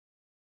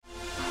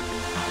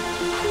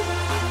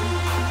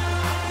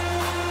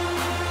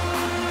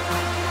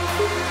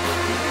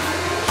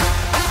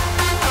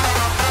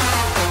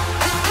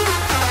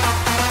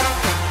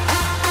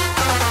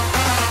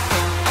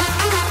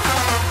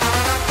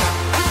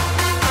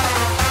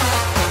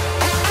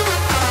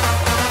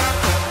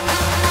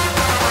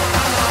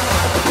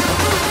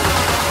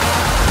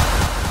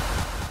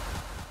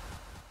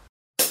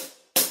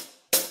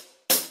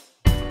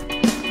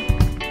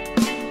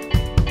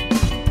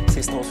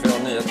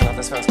att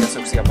det svenska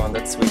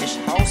succébandet Swedish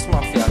House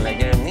Mafia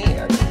lägger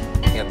ner.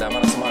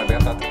 Medlemmarna som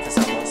arbetat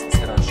tillsammans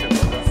sedan 2005.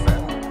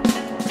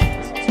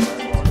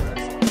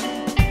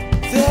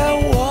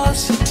 There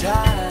was a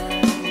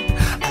time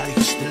I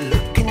used to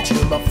look into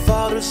my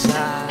father's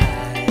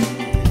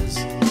eyes.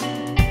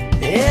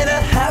 In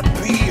a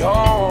happy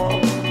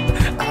home,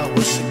 I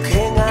was a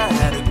king, I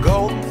had a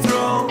golden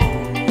throne.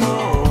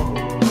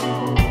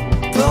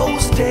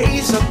 Those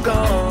days are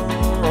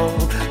gone,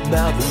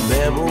 now the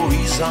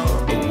memories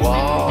on the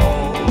wall.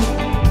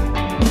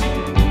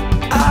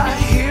 I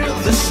hear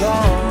the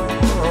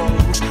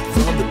songs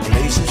from the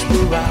places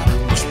where I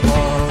was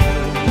born.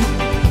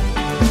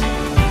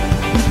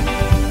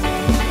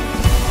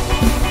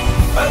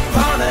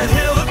 Upon a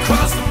hill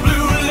across the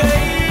blue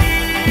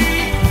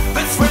lake,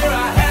 that's where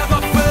I had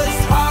my first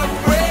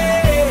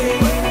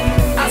heartbreak.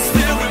 I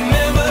still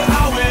remember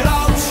how it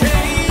all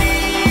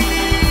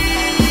changed.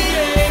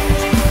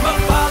 My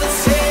father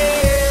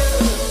said,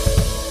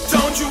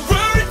 don't you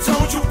worry,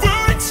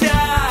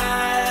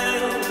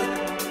 child.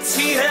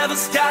 See,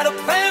 heaven's got a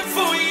plan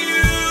for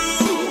you.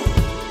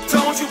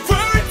 Don't you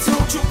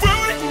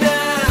worry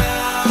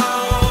now.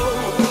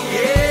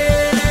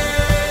 Yeah.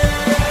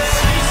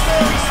 These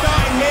stories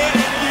starting here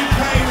in the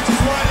UK, which is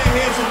why they're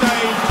here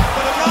today.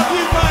 But the love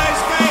you guys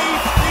gave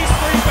these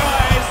three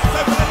guys. So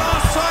for the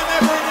last time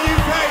ever in the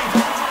UK,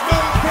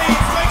 Milton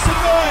Keynes, make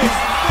some noise.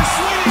 The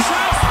Swedish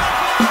House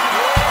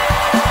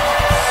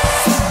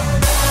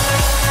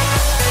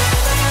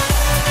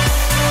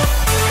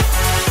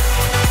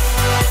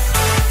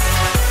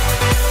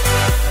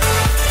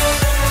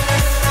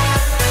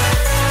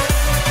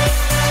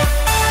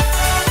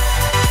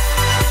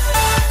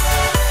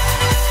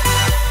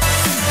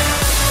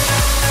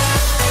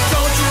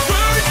Don't you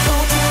worry,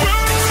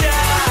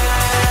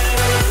 child.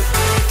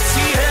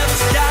 See,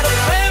 heaven's got a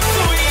plan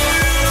for you.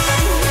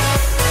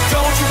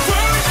 Don't you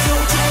worry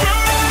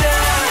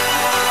now.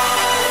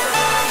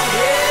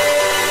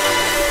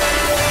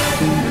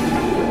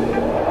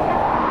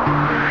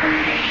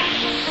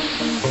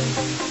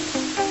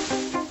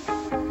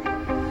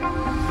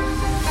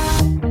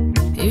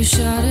 You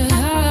shout it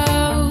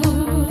out,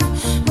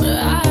 but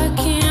I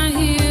can't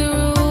hear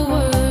a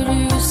word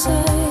you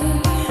say.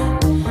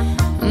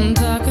 I'm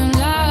talking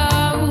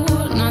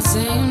loud, not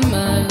saying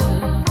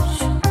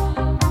much.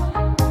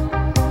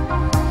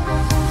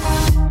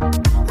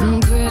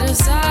 I'm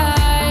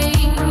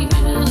criticized,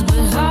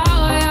 but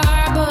how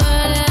your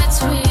bullets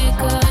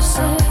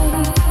ricochet.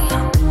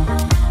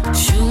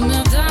 Shoot me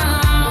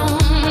down,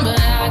 but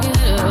I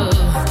get up.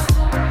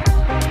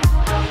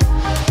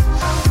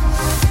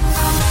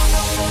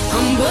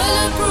 I'm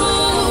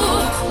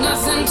bulletproof,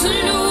 nothing to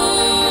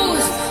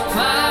lose.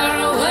 Far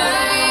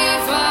away,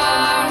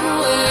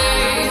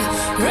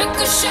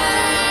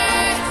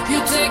 ricochet. You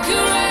take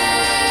your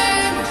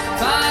aim.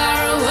 Far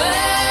away.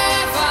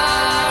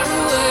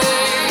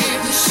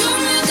 You shoot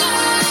me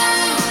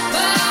down,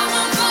 but I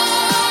won't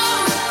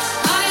fall.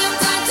 I am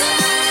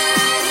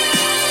titanium.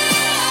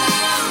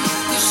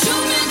 You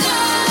shoot me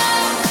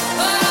down,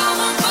 but I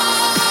won't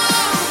fall.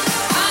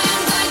 I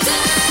am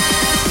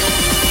titanium.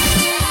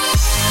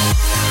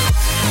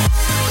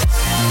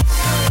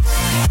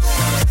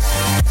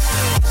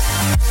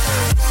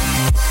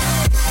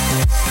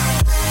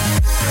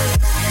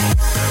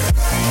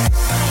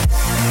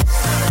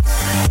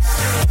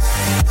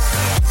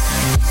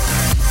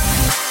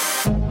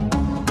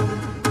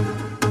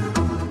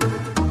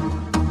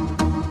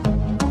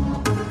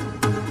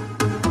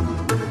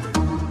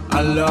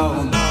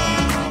 Alone,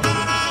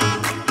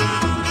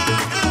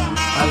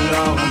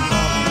 alone,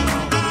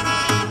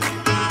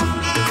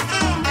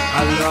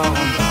 alone,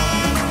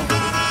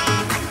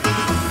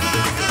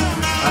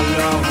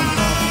 alone,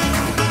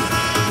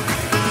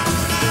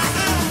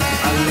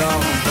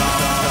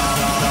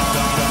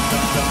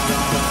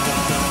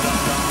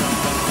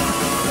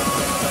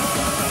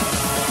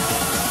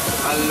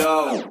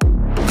 alone.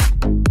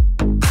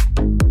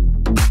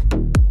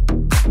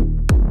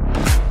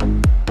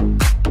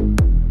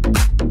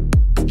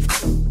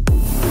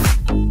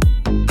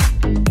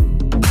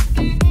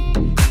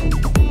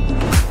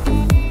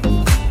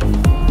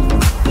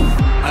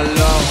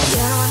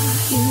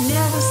 You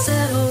never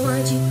said a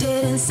word, you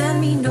didn't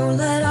send me no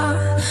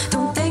letter.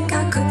 Don't think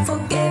I could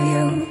forgive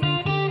you.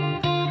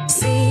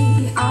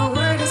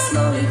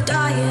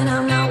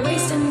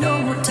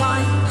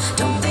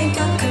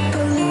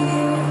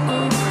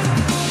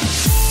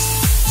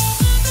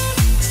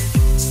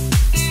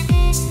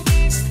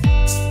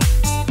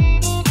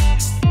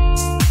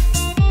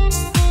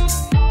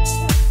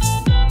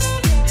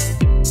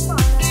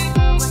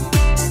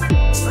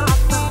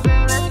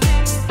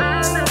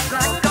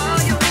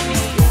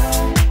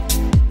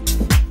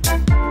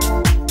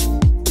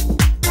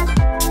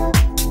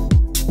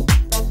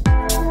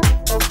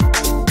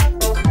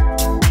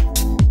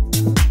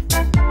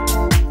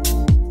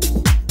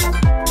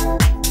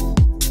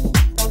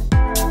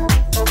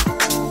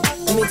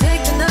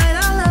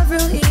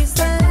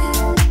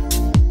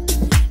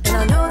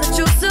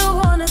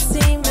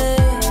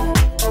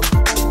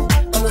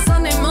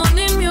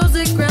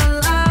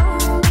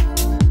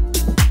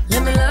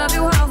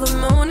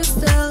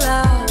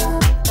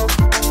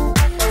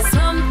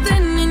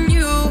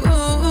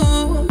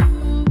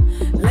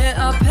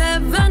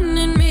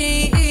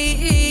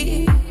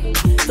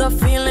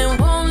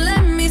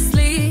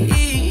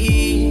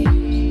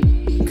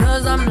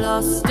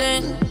 lost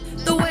in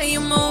the way you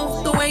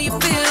move, the way you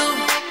feel.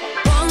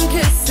 One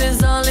kiss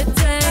is all it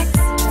takes.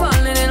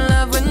 Falling in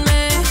love with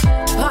me.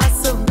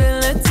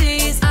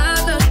 Possibilities.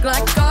 I look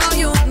like all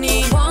you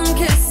need. One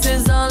kiss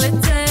is all it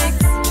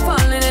takes.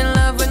 Falling in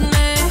love with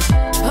me.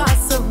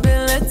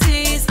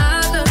 Possibilities.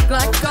 I look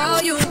like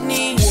all you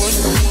need.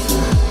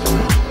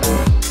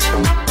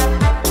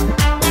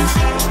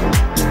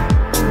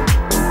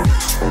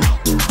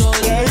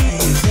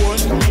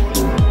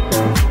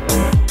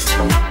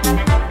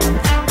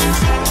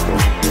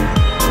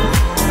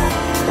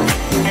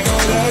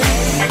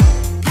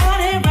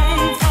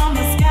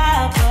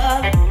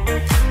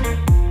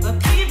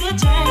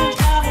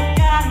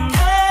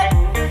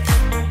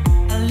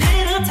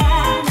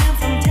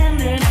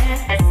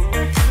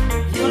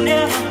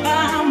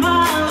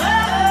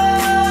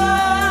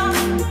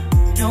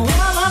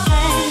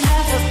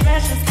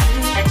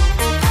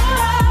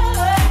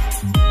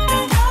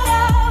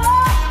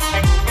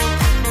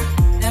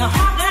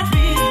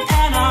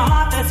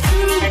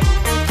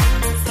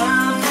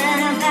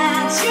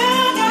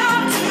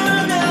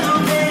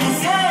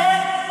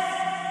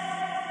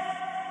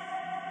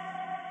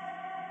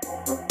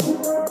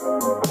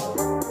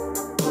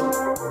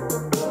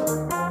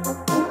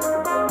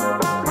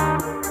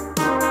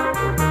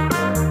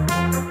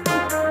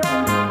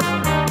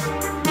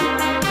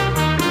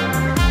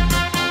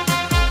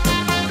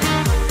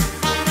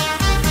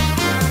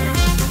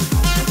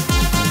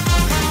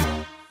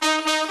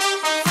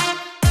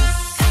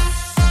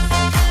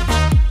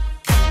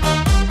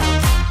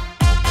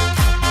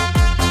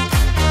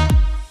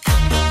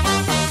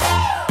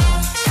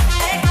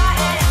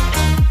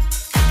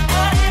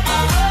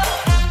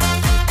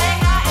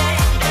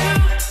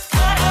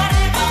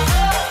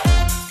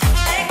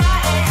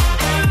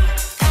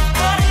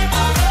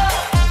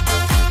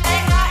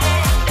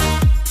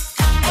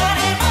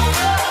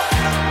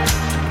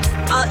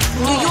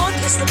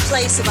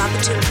 Of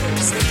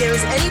opportunities. If there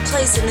is any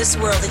place in this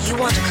world that you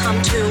want to come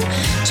to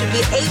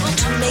be able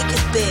to make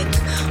it big,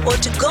 or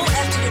to go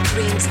after your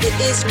dreams, it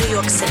is New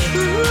York City.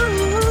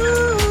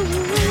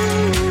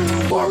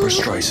 Barbra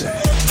Streisand.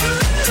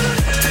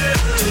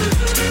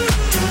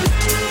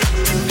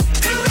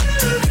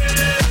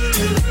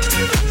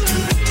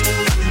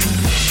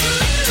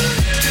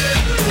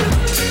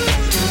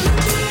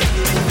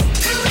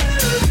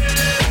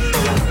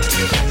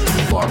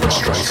 Barbra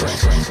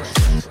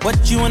Streisand.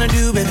 What you wanna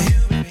do, baby?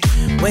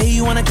 Where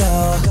you wanna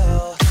go?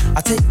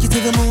 I'll take you to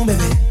the moon,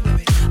 baby.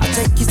 I'll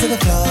take you to the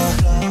floor.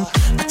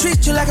 I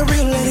treat you like a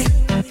real lady,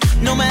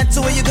 no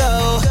matter where you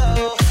go.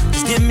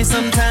 Just give me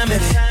some time,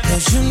 baby.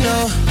 Cause you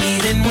know,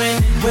 even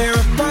when we're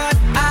apart,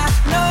 I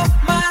know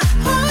my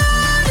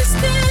heart is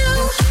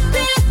still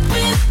there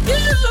with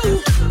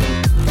you.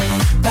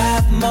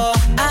 5 more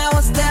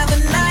hours till the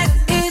night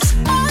is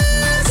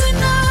ours,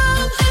 and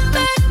I'm in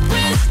bed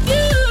with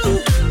you.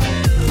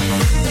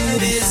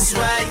 This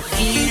right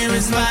here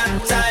is my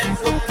type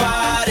of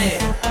party.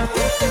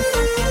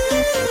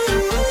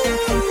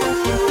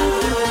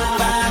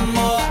 5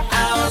 more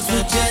hours,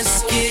 we're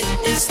just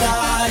getting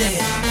started.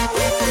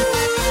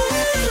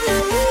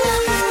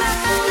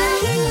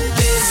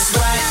 This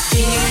right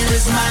here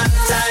is my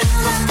type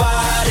of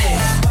party.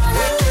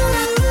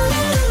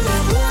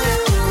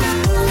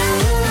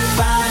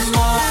 5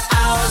 more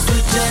hours,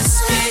 we're just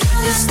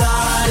getting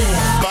started.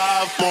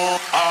 5 more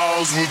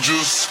hours, we're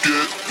just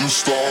getting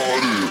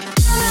started.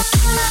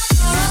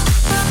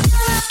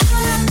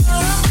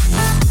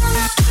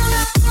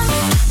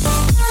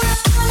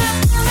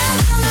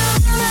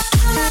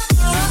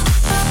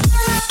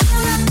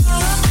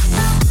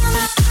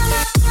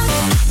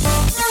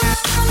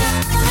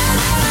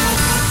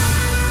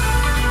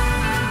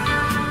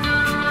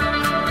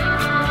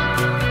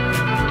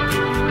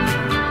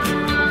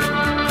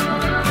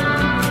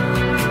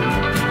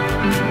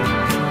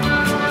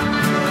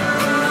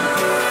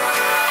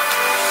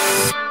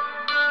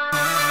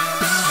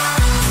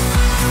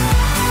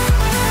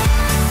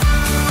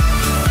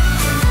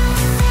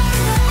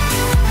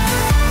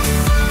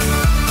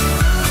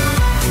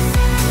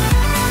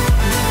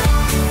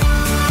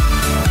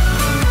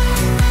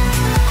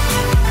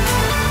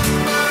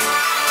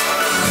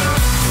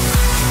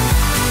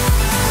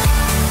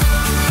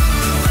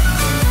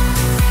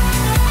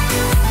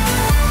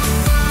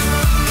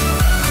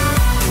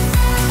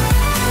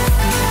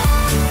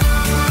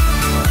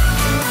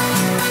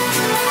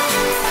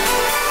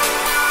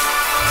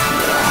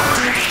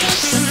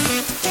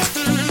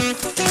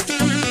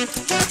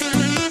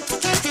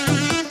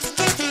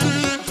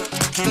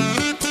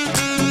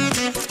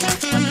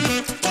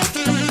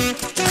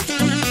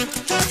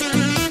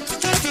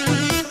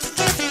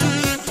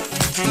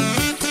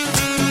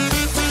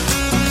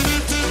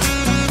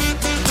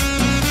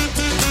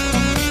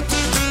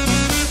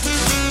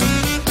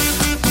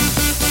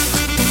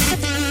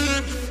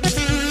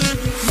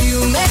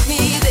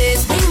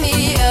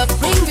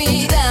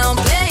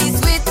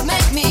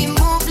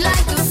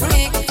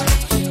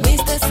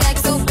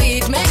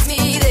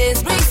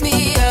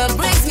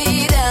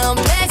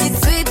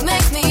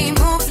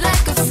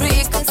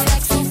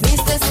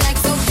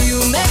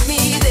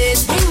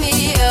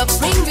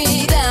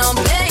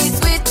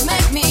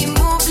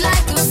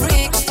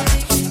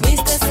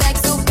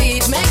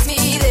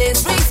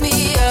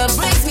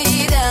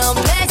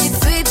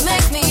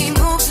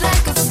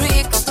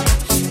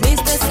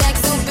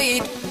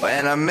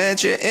 When I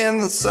met you in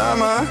the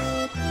summer,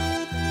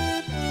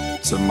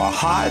 to my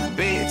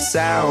heartbeat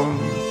sound,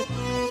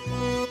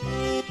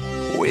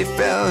 we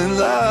fell in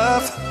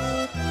love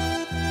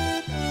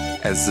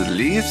as the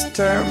leaves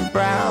turn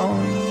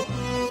brown.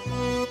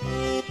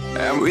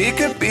 And we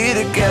could be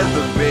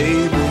together,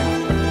 baby,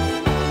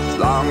 as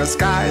long as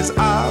skies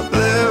are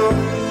blue.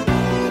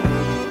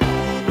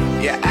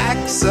 You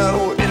act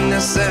so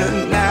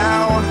innocent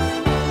now,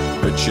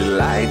 but you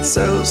lied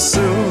so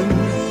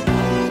soon.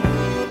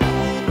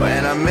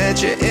 When I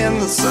met you in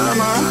the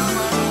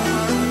summer,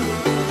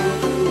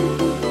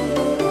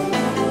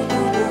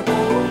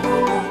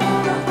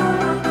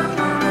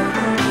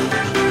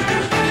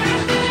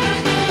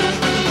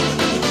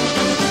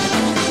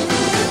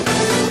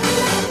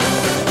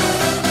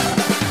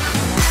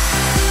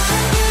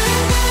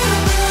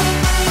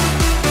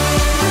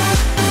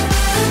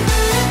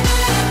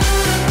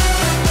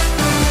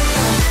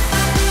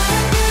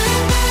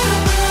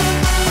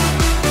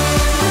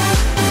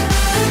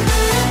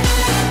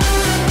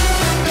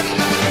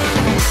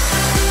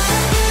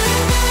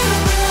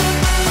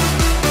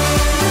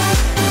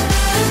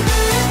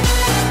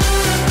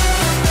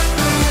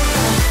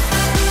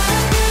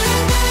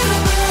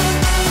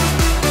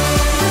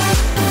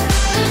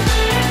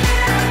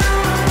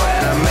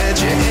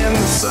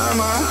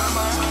 now.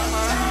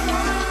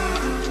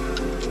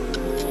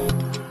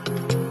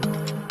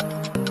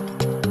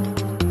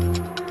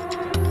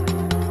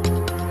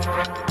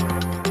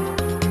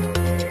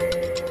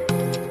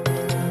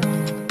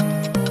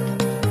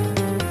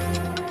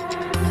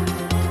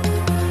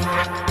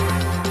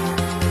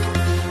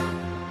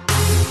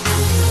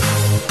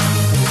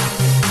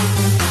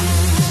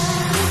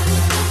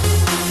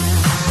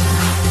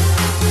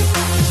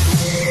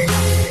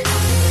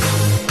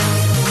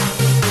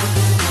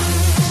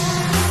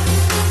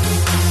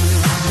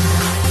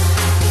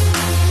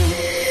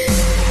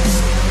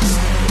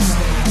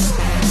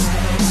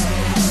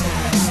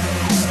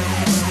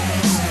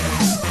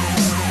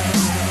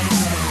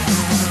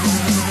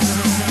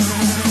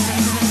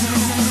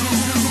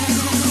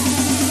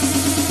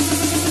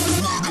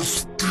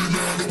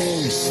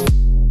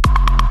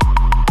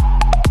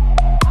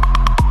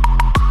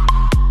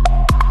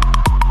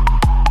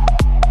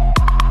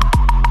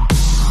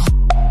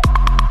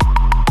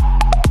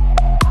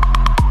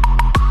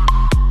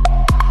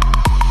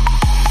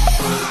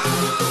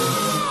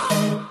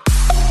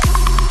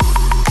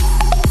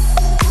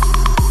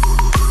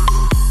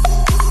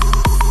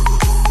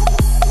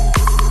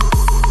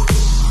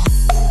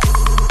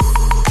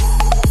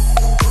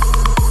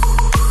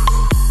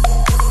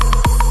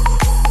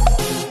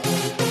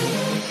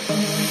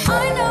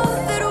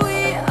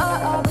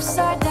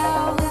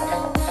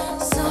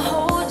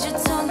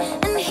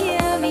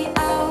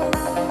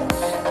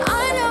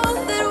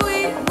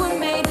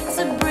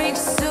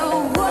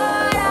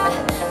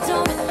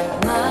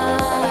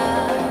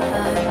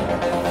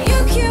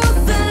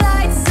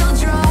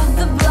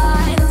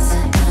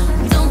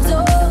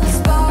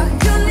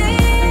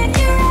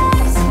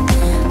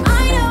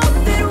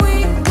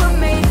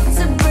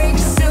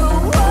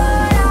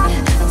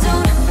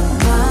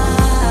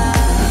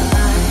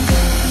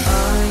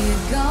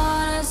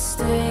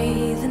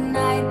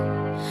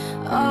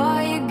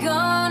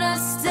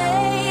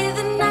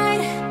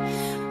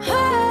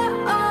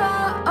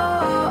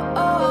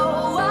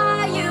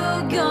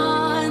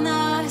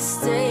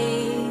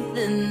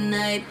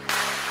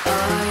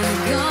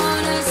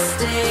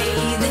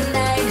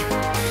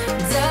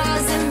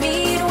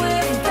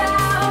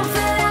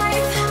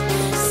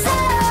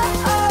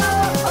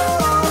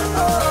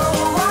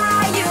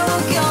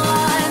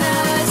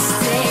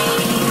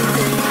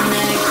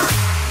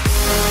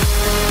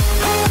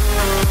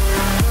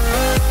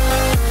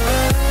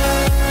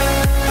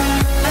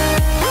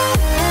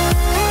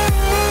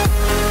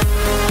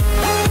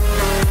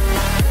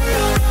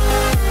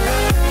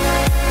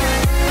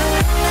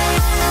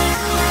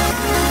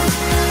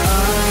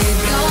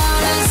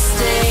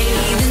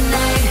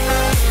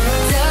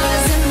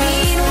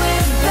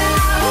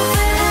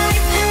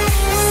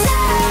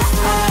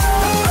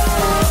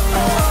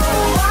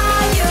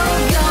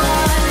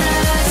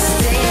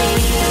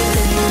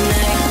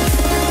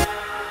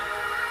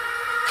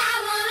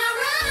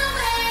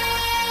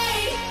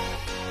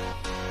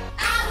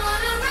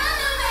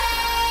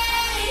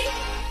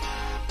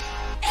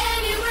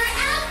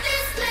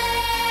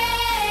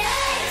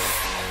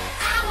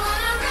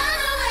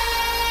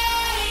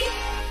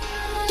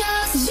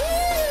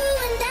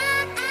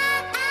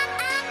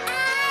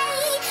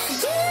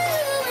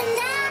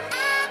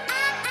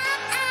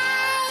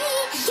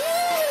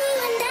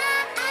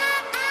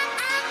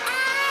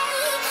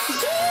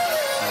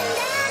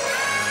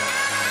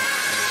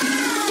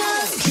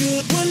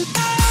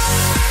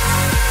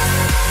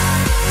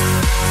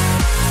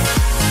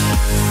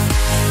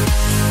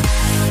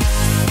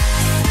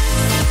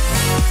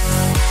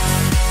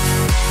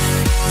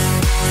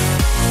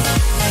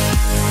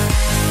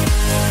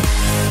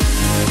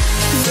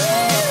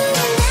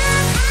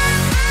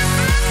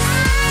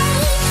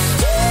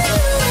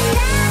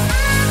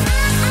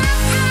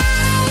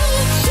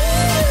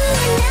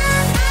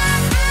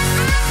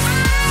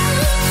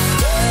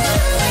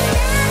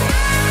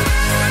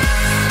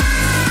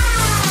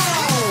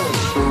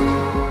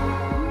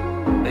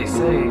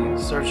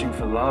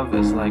 love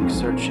is like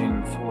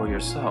searching for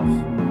yourself.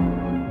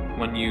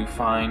 When you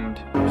find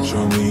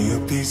show me a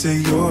piece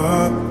of your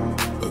heart,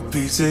 a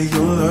piece of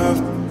your love.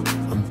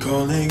 I'm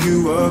calling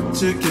you up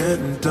to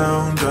getting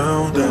down,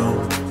 down,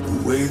 down.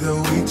 The way that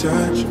we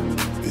touch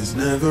is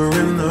never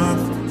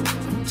enough.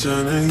 I'm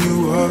turning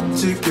you up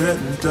to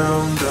getting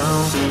down,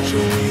 down.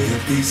 Show me a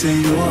piece of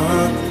your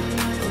heart,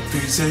 a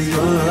piece of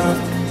your love.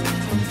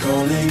 I'm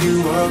calling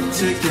you up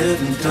to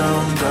getting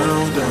down,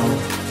 down, down.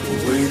 The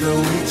way that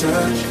we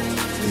touch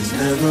is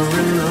never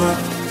enough.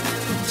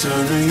 I'm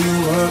turning you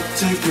up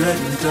to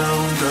getting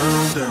down,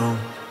 down, down.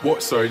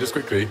 What? Sorry, just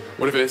quickly.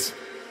 What if it's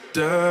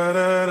da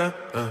da da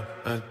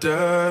da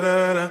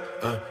da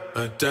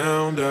da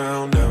down,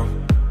 down,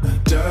 down.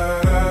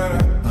 Da da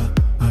da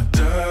da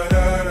da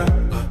da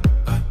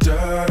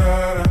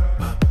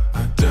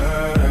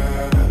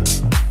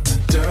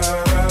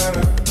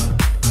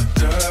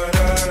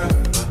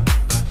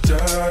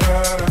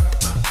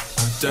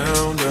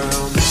down,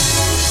 down.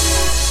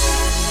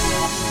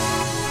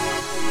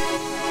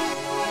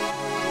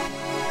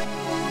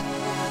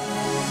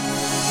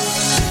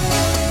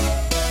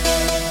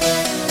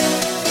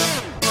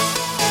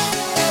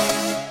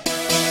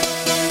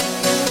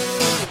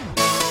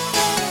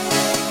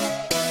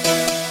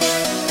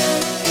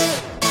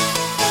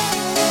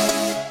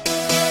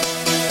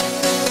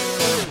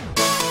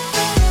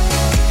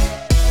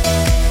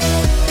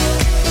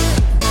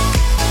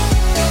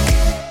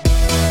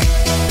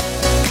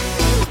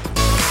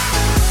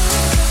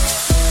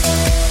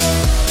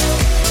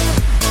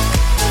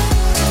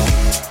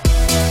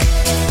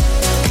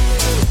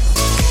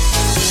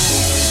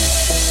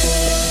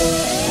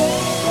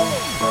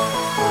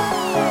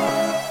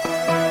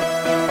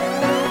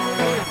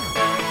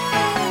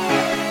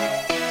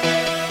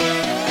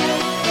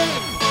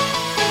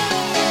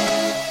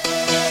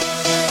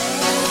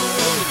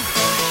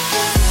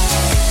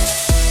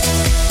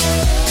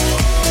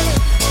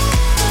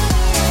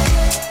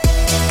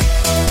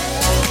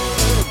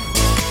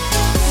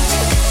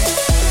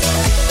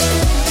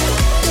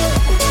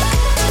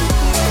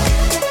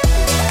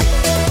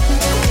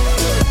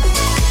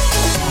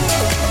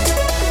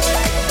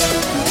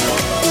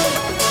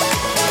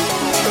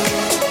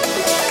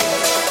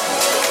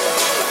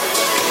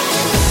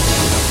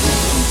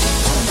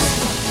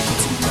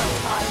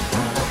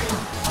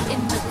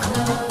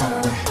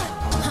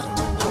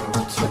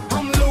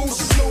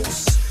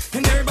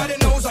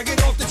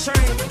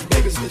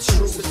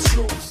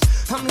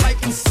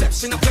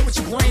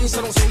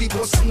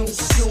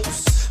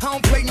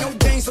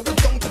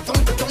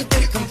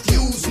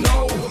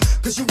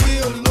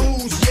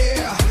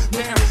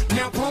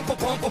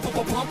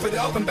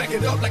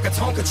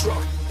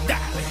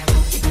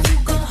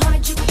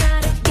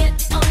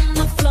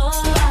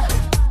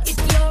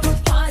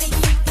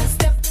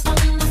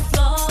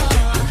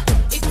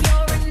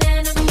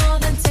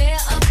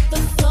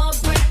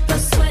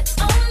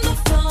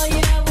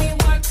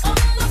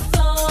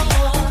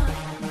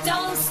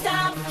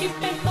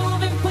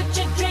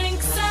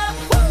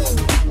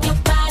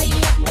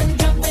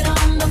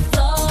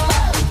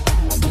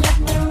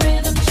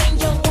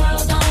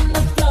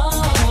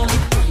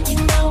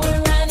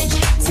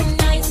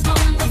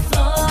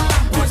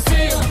 What's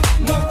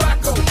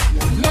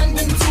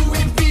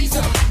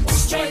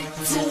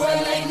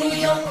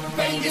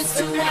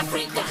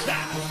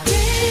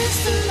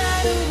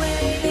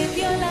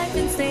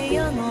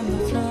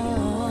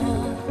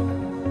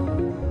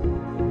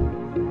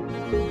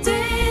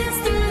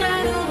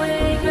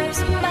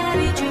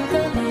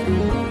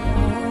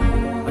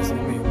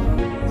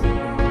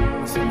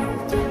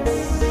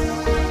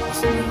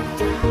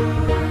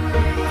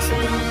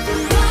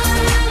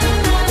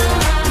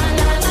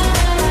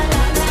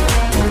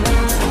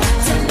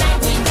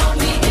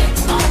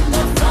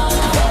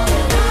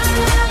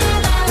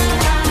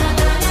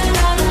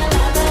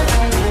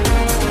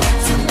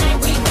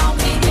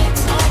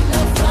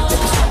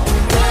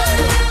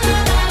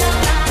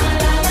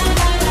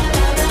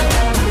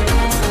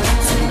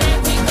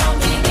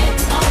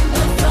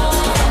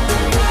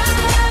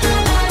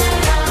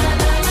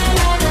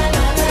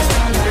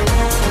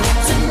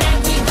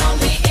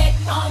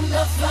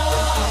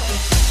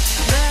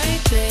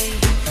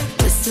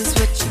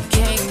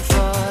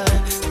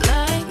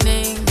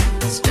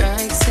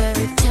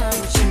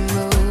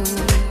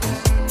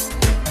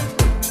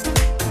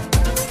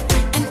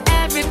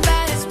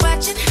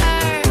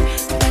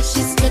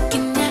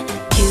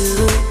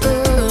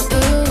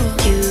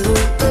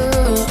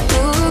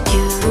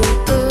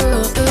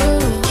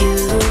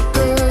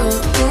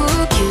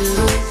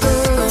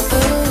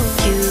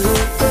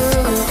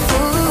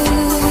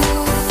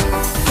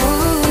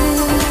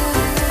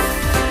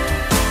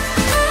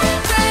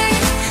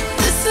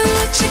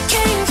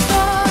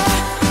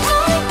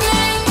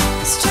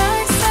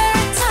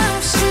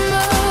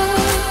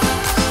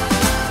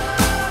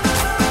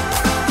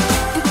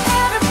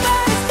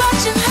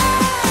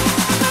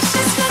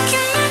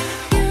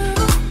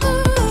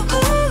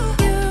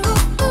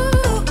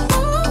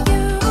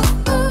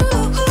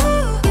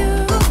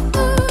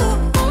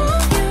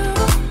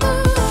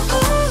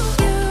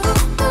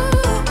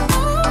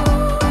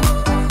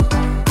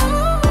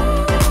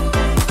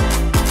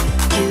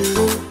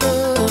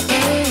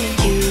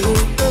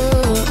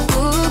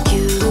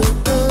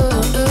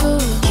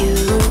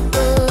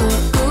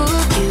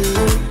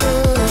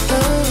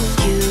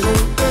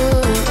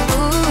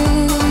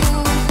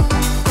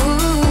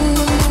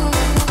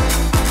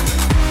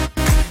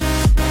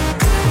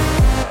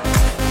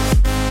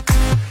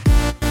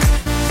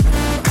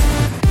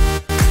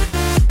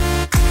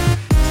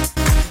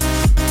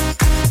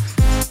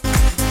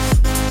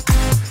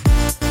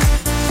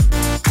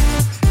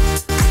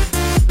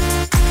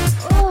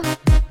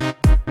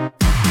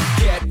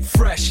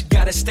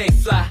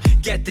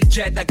Get the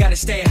jet, I gotta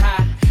stay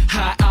high.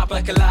 High up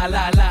like a la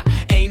la la.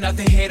 Ain't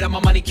nothing here that my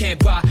money can't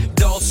buy.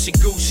 Dolce,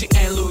 Gucci,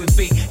 and Louis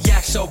V.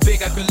 Yak so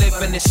big I could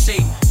live in the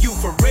sea. You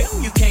for real?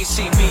 You can't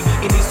see me.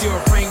 In these zero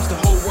frames,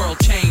 the whole world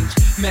changed.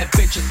 Met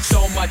bitches,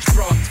 so much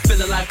broad.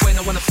 Feeling like when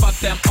I wanna fuck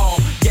them all.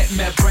 Get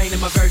mad brain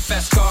in my very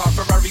fast car.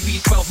 Ferrari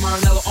V12,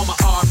 Maranello on my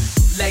arm.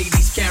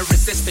 Ladies can't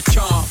resist the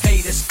charm.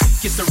 Haters,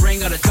 kiss the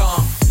ring of the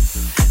dawn.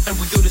 And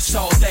we do this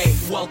all day.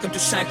 Welcome to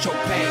Sancho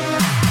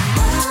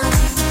Pay.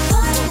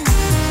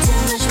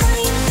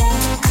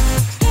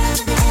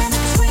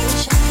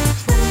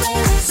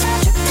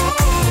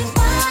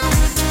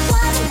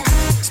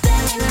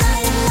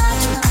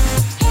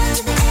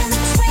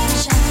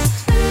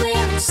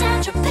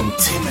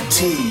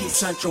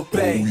 Central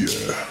Bay. Oh,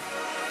 yeah.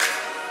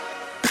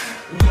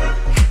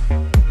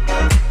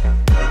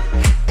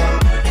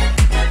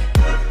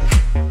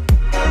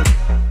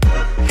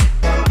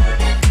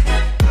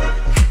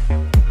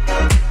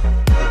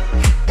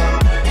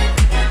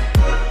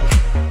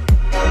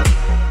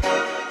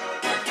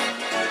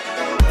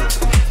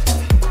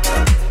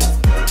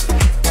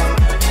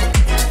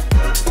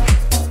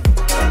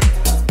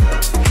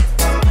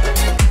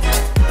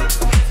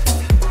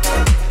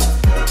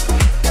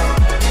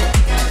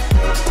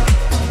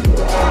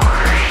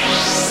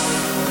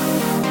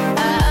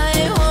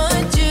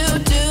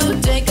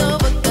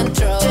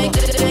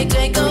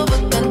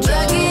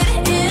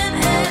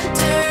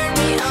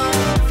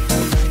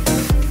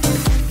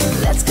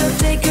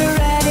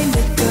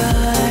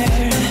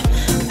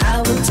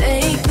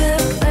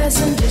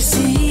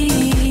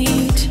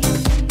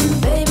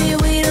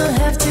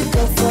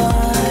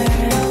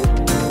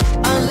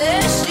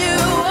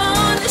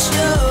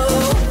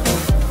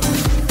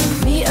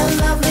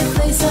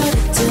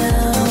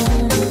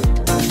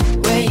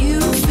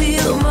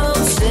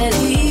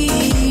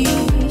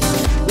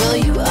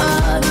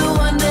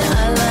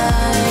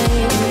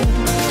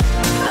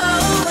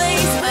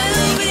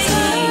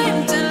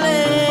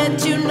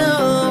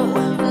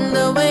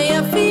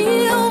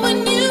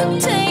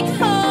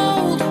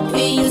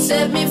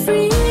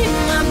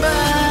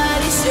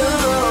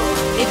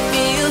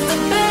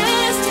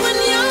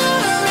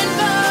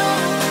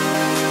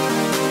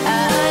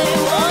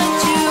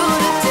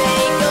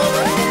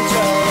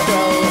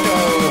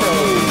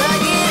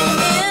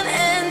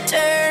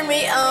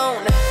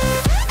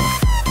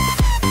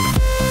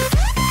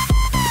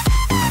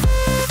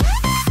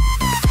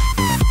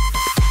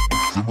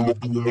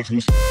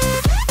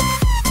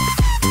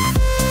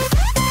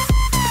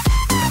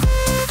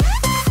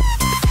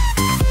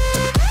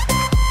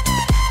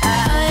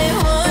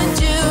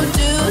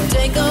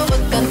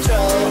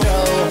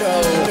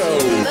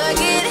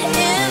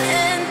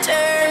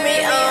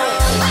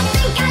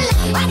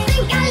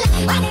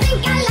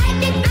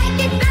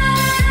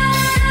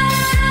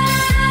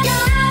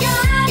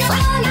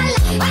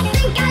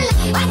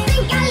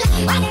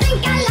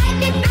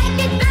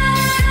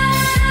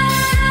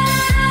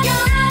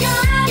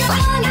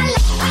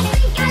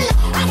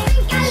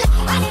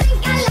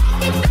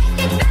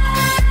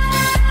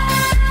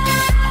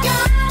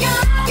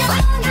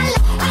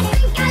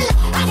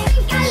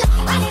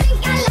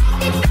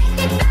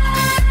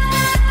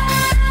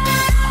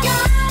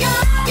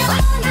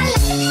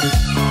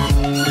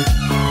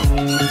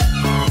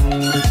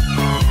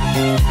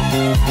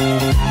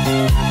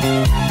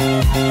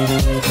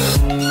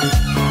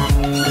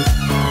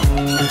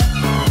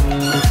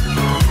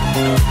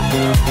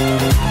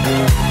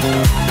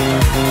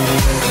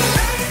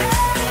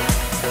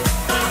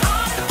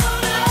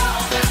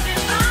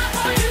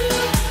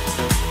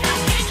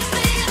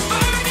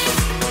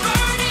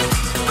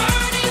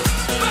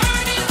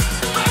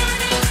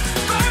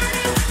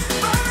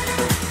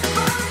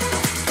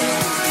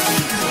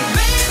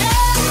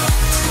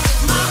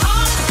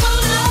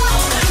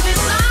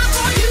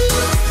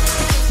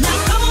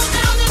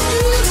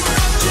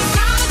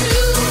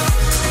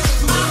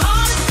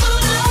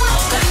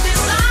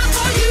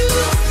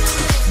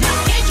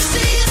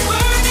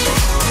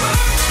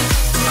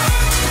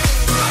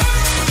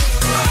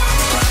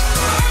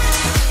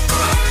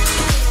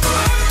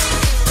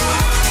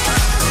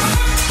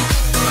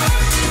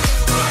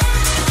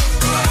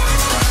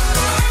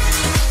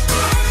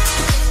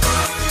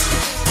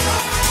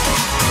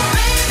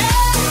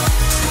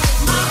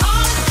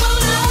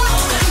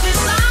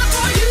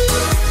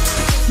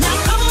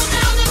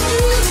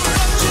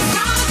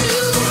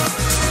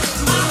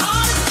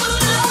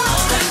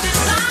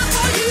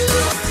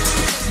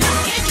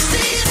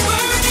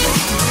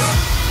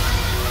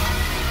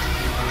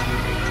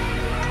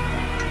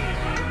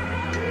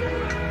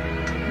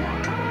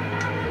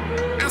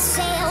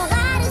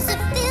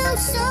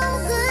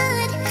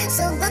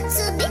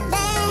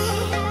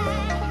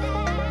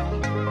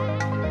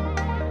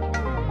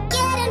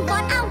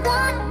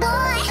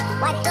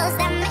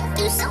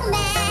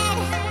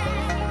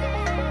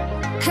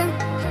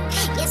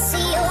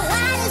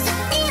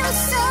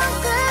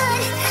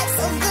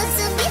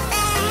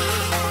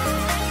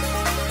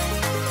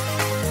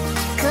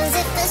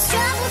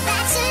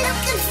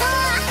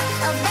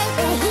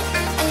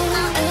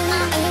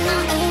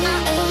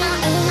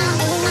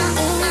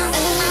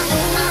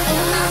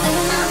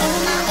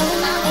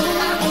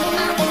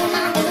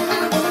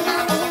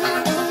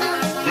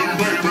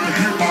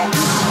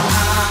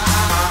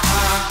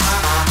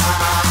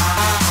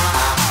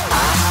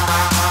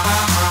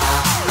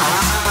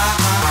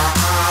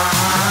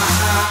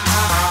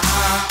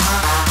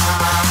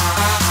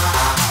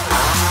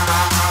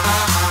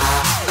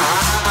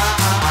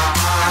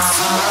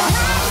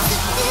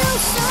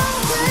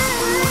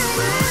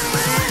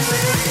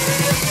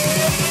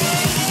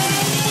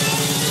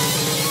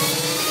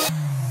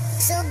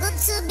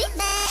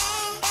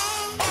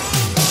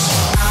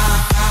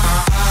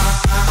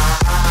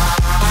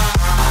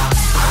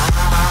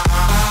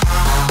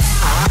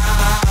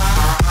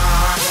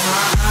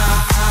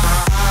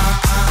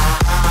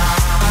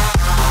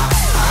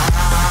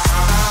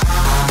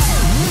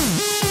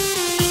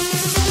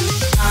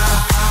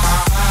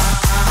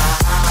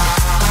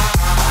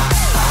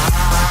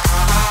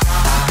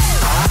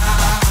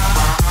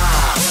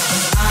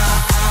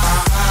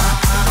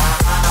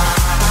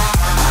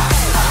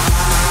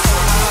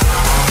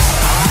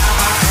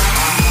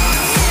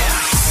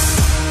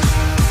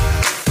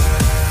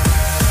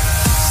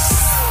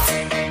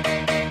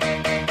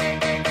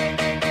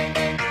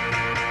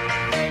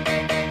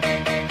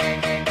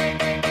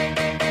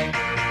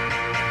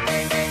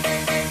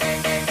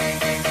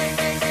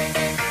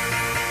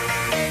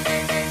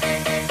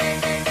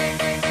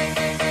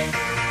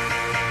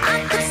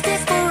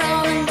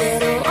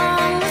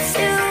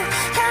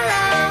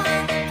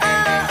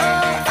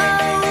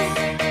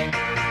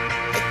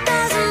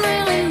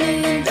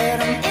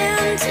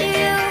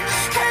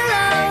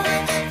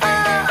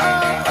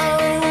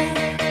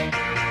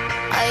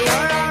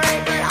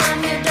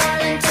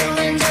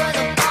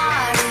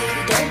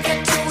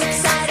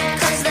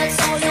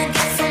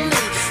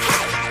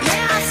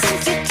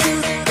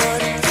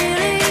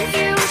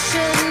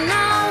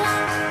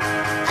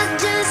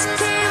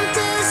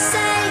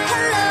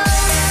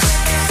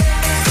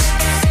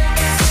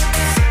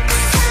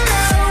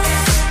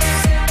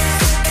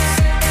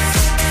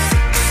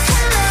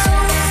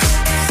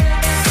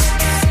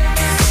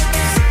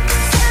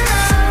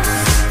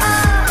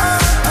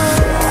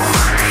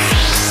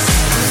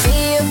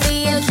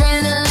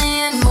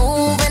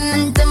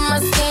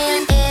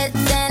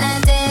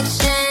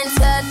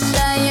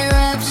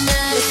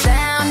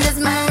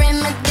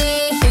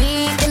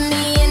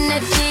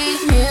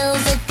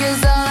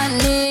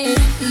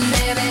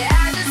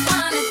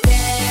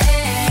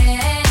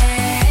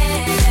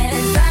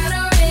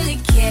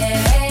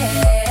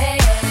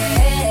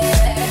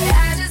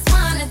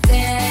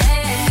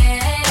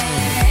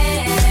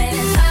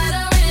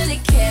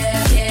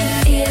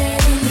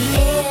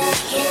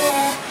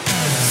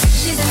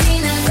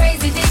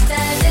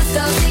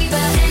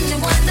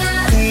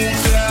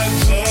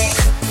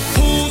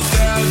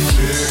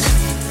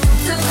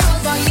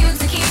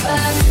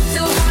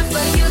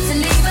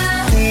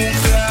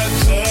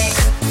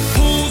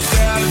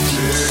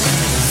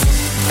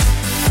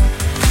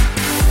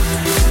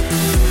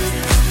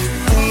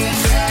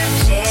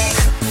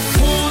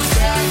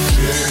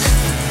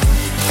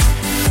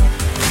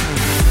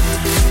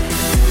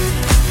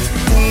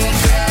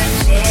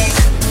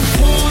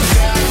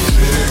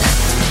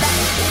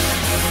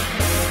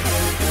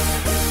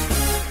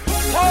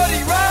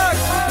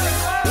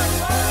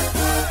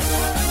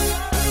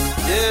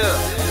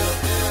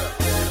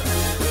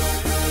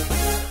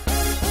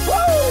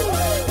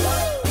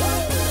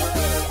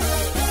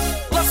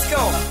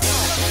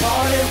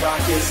 Party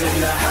rock is in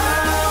the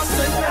house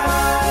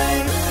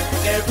tonight.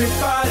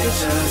 Everybody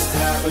just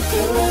have a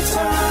good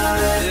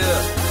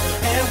time.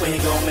 And we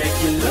gon' make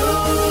you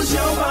lose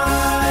your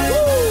mind.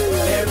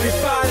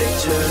 Everybody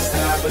just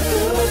have a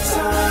good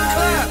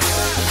time.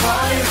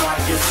 Party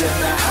rock is in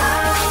the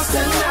house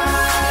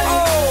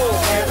tonight.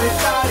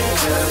 Everybody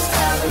just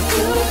have a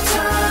good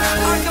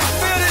time.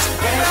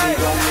 And we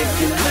gon' make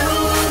you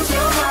lose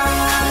your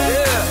mind.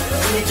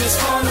 We just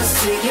wanna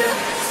see you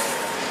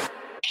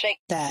shake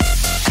that.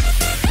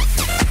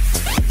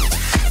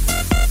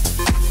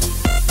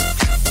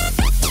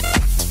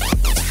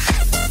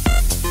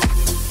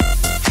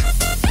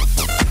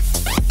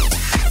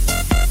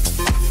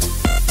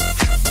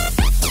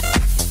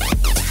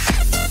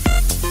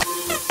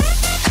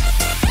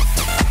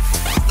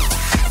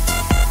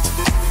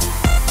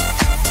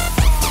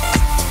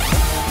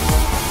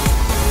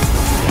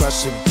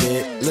 Crush a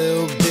bit,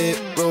 little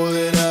bit, roll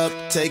it up,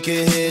 take a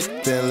hit,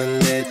 feeling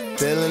lit,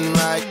 feeling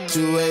right.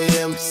 2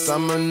 a.m.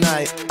 summer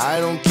night, I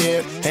don't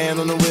care, hand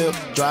on the wheel,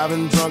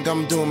 driving drunk,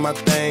 I'm doing my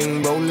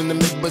thing, rolling the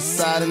mid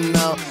beside and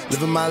out,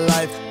 living my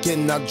life,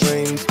 getting our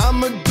dreams.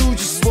 I'ma do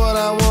just what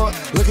I want,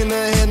 looking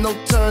ahead, no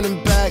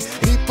turning back.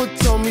 People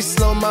told me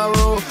slow my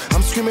roll,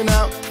 I'm screaming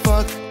out,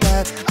 fuck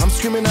that. I'm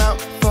screaming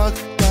out, fuck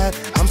that.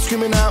 I'm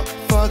screaming out,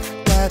 fuck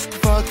that,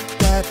 fuck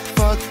that,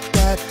 fuck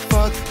that,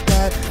 fuck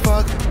that,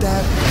 fuck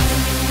that.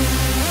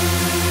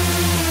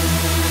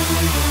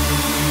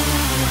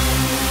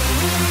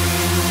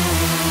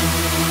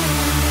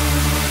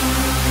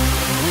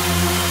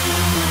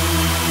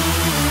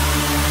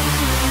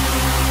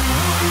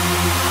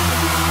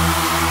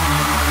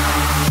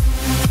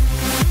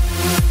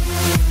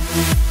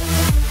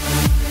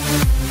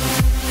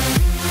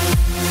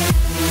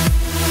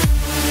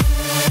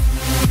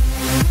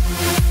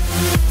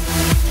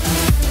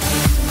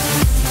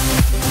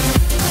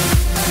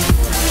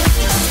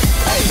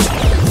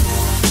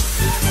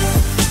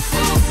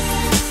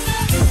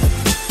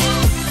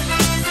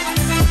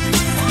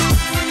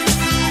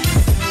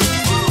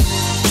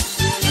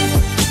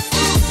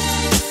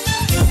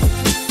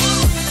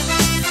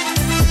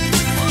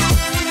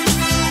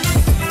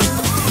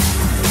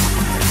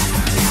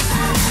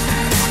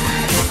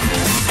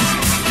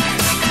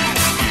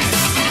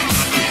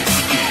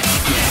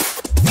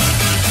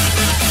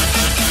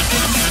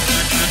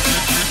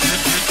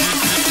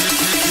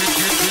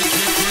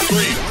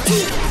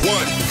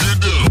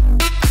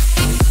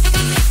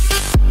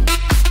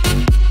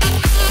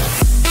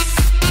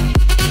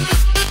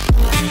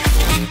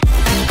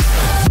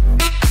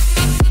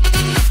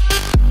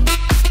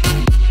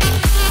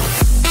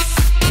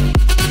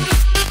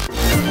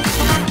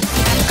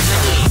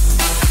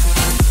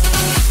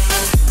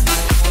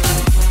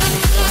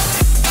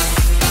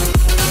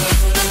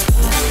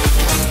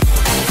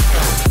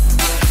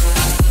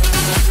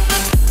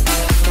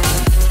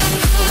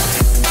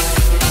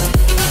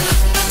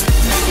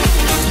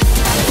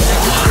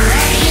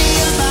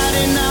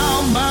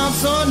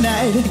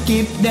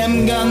 Keep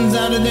them guns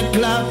out of the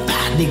club,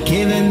 they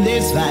killing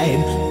this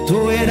vibe.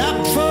 Throw it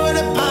up for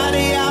the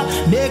party out,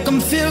 make them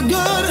feel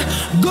good.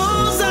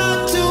 Goes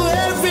out to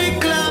every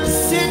club,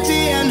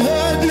 city and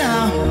hood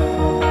now.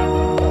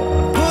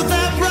 Put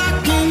that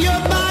rock in your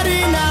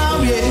body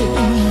now,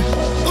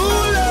 yeah.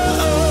 Ooh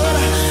Lord,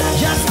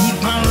 just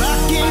keep on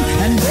rocking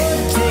and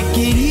don't take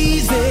it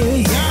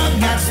easy. Y'all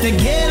got to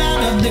get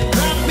out of the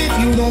club if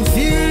you don't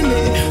feel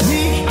me. We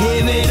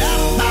give it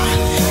up,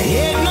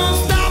 ain't no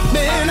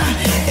stopping.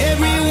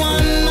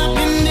 Everyone up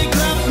in the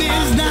club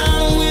is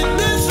down with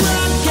this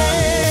rocket.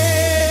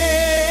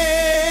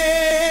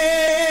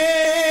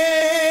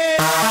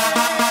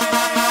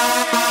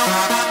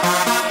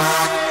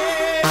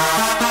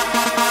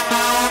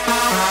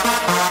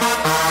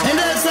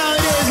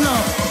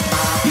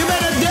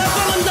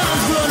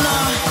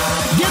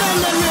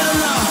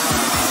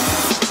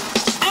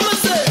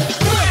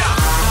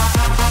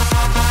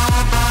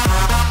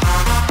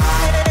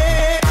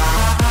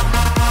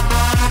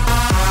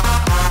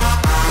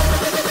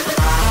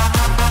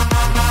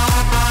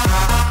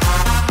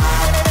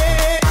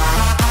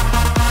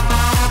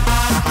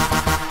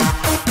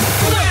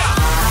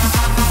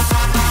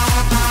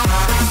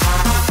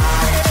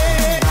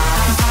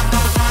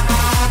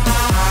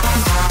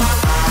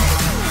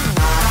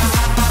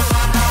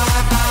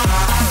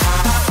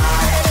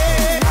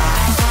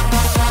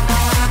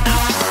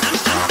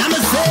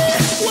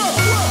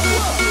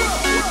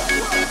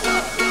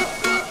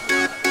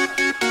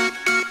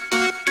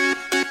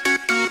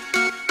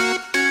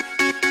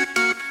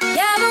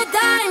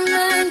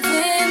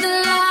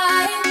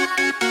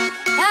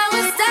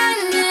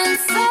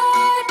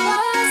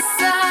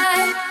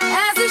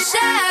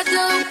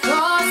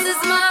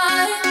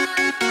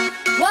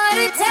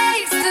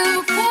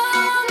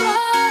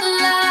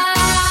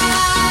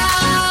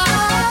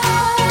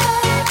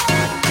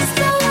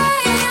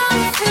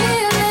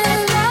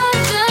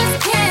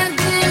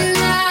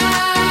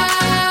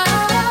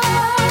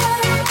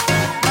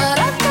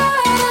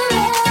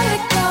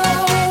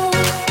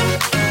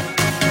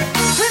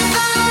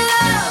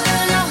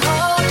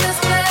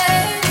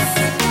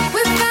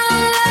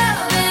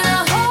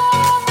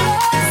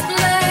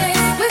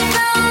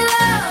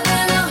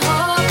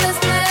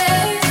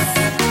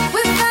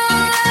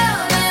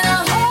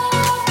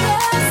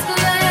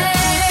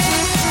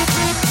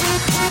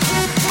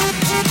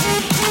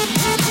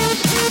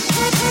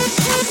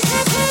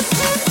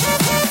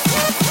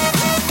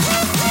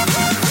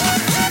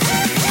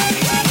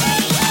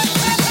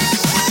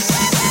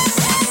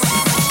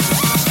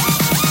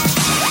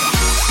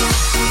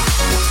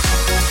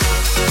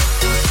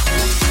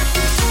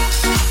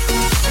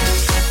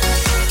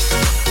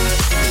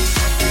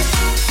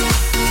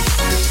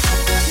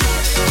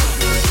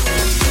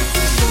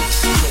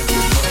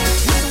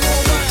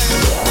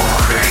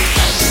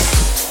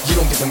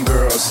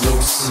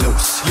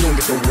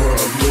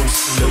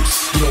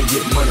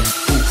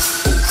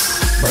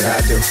 what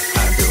I do.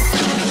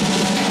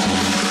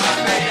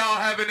 Hey, y'all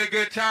having a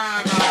good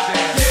time out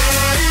there.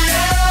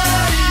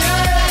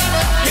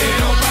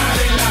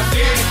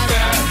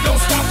 Don't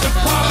stop the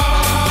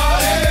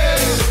party.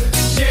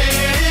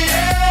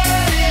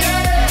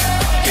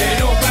 Que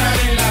no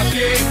pare la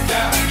fiesta.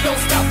 Don't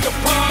stop the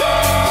party.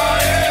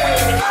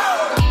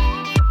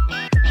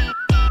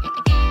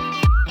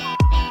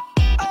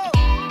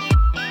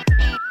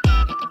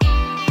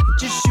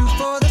 Just shoot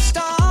for the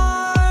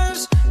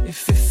stars.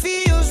 If it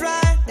feels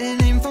right,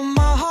 then aim for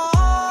my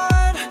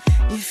heart.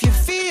 If you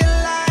feel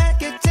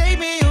like it, take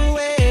me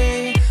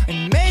away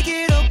and make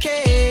it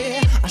okay.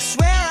 I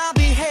swear I'll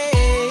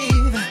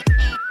behave.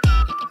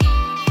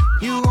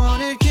 You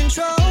wanted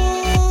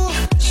control,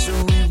 so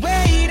we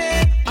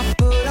waited. I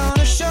put on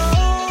a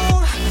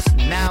show.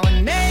 Now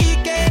we're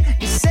naked.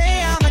 You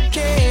say I'm a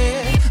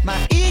kid. My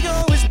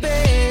ego is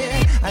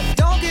big. I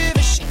don't give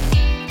a shit.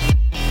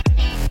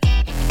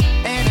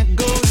 And it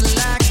goes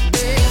like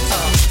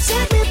this.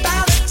 Take me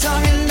by the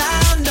tongue and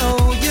I'll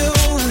know you.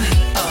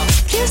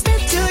 Kiss me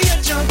till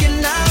you're drunk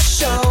and I'll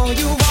show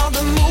you all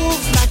the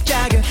moves like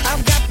Jagger.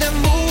 I've got the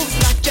moves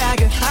like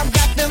Jagger. I've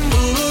got the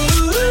moves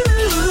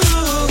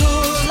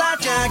like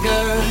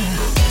Jagger.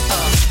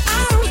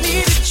 I don't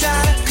need to try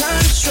to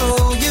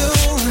control you.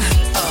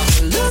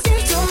 Look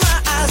into my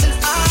eyes and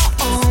I'll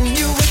own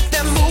you with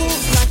the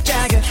moves like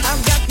Jagger.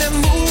 I've got the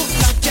moves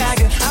like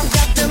Jagger. I've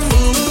got the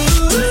moves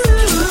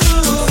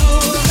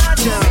like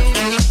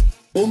Jagger.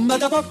 Come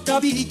da porta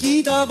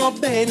picchita va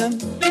bene.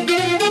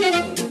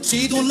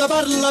 Se tu la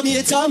parla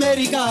miezza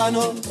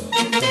americano.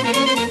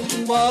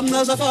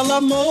 Quando si fa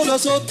l'amore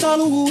sotto la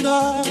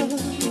luna.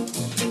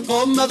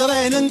 Come da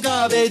viene in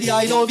capo di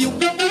I love you.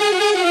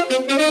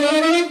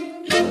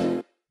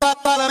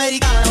 Papà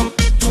l'americano.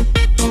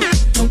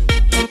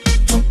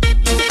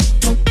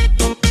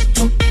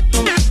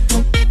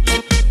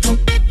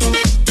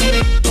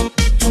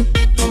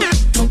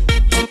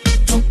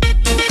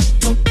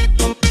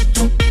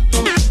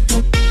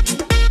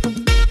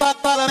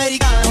 Papà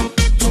l'americano.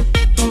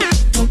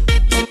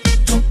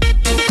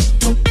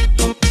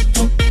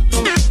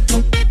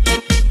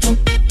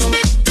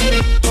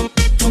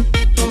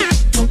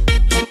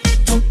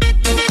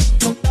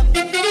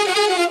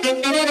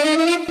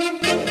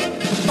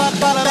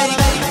 Papà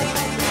l'americano.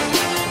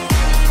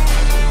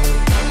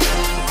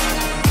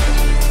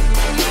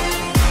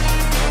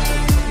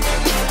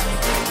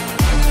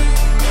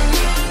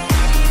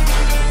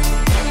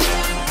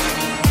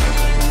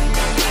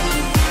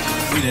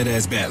 Bring that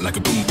ass back like a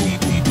boom, boom,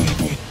 boom, boom,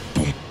 boom.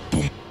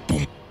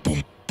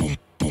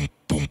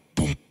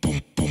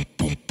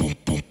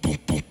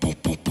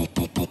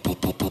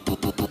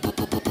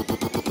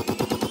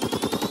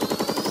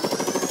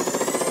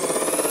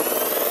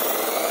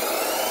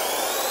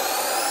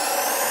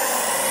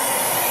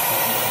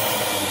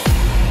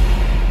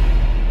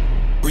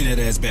 Bring that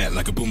ass back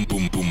like a boom,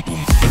 boom, boom,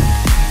 boom.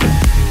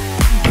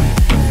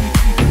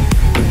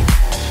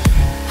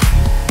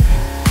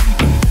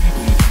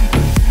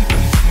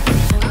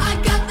 I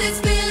got this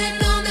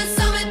feeling on the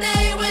summer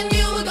day when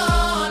you were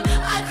gone.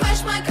 I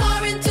crashed my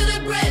car into the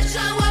bridge.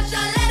 I watched,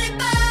 I let it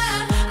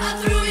burn. I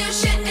threw your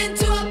shit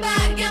into a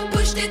bag and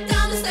pushed it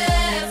down the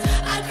stairs.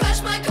 I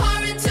crashed my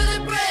car into the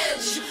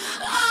bridge.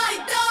 I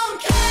don't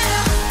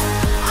care.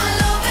 I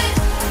love it.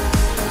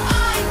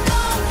 I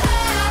don't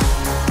care.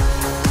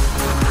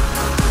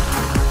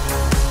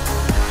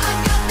 I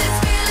got this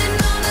feeling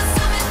on the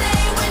summer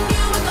day when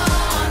you were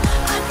gone.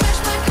 I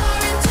crashed my car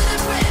into the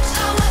bridge.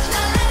 I watched,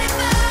 I let it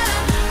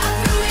burn. I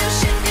threw your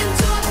shit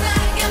into a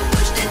bag and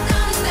pushed it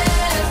down the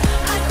stairs.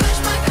 I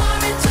crashed my car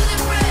into the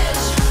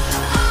bridge.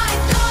 I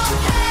don't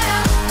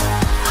care.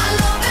 I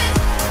love it.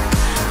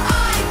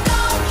 I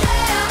don't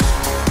care.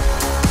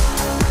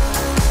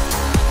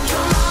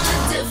 You're on a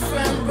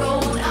different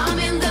road. I'm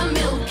in the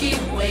Milky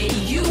Way.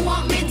 You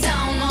want me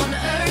down on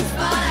Earth,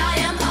 but I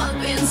am up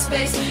in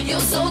space. You're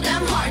so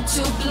damn hard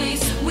to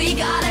please. We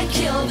gotta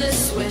kill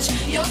this switch.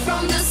 You're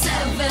from the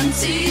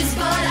 70s,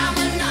 but I'm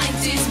a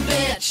 90s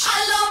bitch. I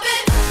love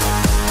it.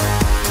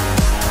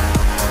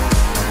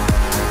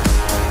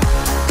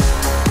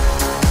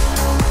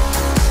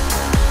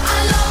 I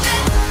love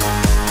it.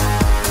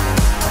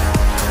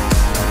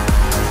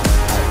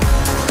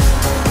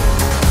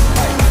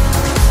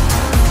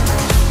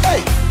 Hey!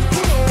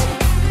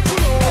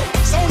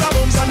 Sound of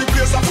bombs and the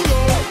place a full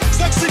of.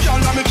 Sexy girl,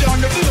 now me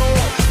can't get low.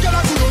 Girl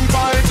a good on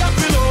fire, tap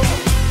below.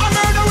 I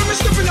murder when me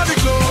step inna the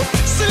club.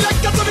 Select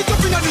that to the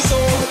top inna the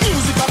soul.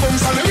 Music a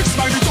bombs and lyrics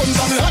by the tons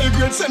and the high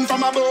grade sent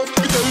from a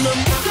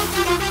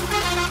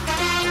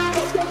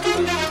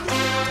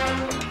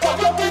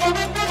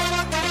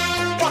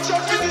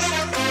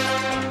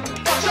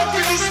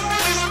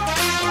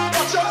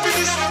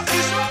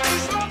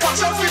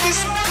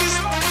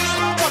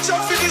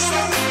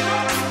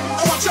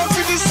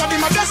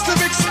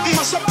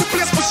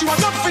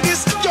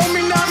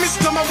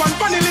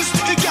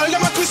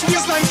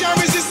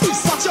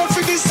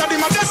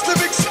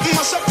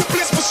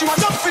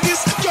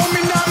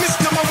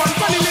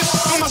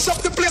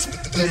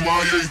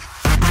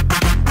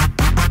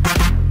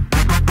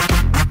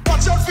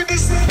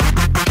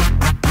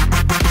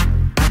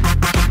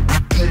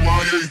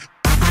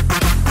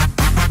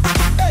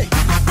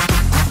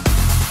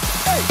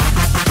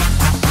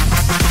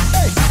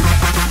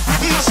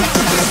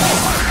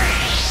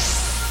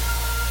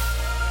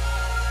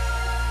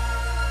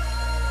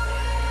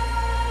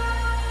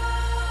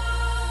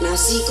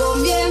Nací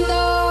con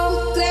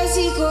viento,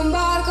 crecí con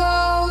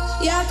barco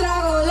y a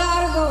trago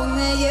largo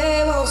me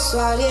llevo su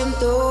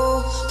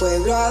aliento.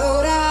 Pueblo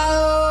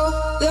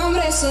adorado, de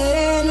hombres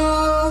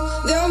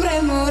serenos, de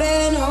hombres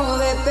morenos,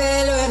 de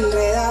pelo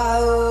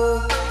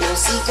enredado.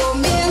 Nací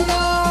con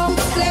viento,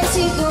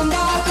 crecí con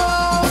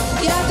barco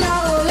y a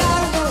trago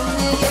largo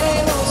me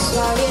llevo su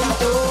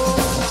aliento.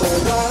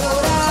 Pueblo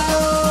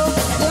adorado,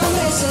 de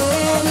hombres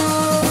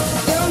serenos,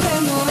 de hombres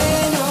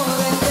morenos,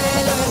 de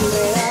pelo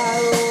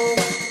enredado.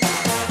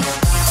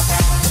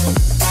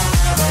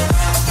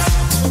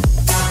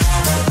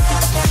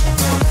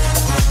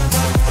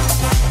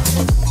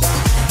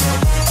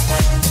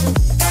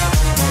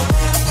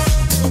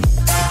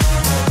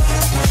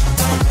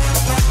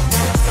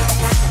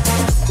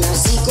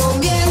 Nací con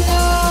viento,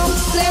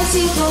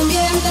 crecí con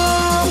viento,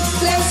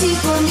 crecí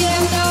con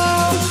viento,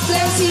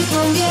 crecí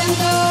con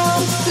viento,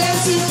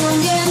 crecí con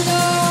viento,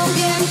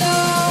 viento,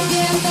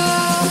 viento,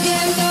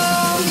 viento,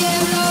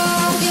 viento,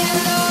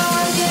 viento,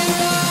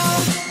 viento.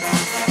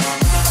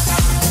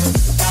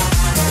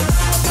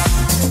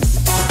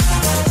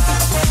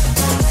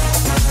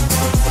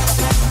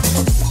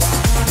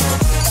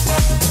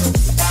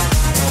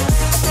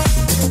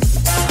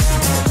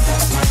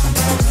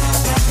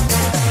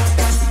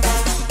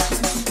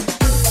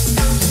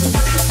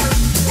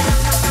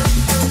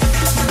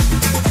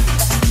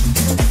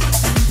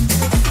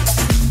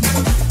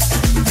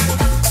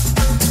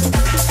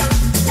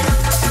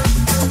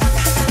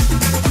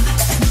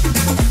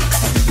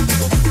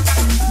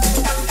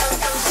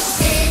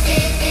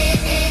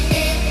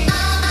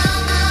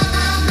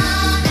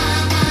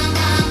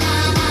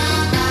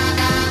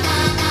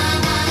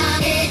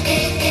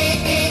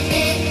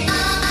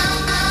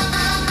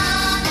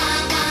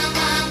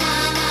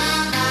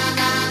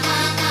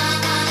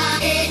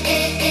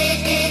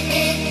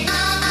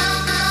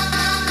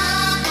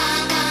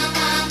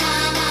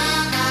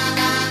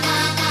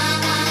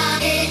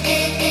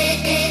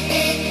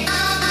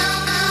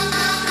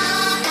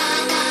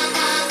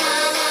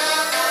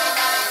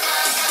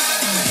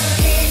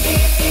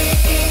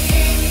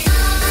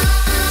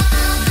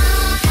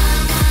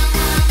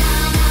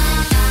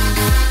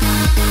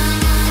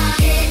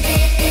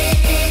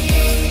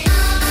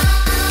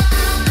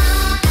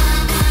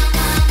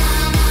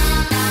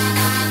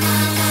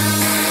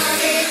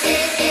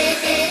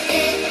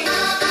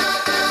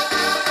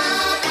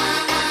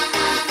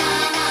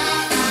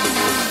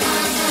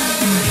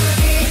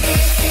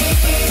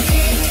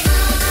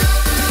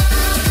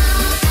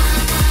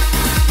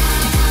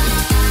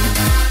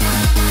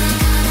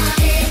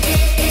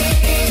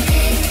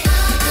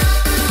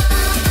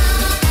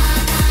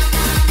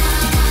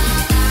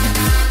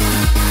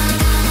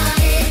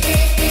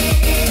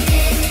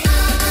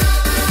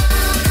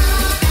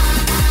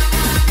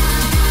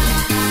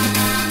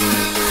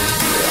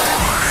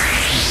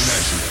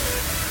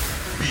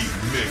 Big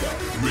Mega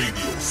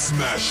Radio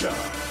Smasher.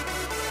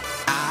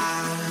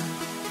 I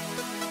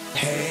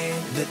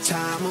had the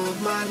time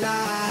of my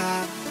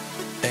life,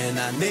 and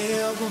I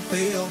never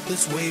felt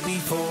this way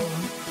before.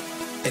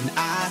 And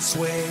I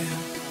swear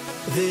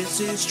this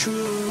is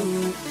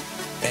true,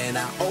 and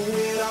I owe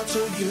it all to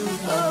you.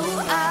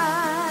 Oh,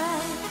 I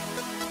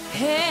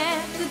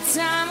had the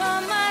time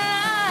of my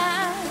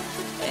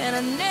life, and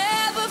I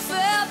never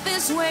felt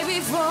this way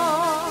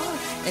before.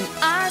 And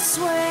I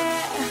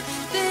swear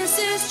this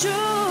is true,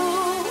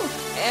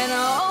 and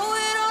I owe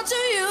it all to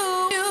you.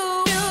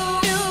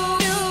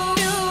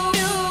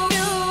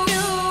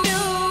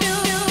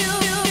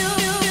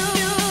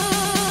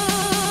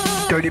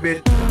 Dirty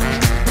bit.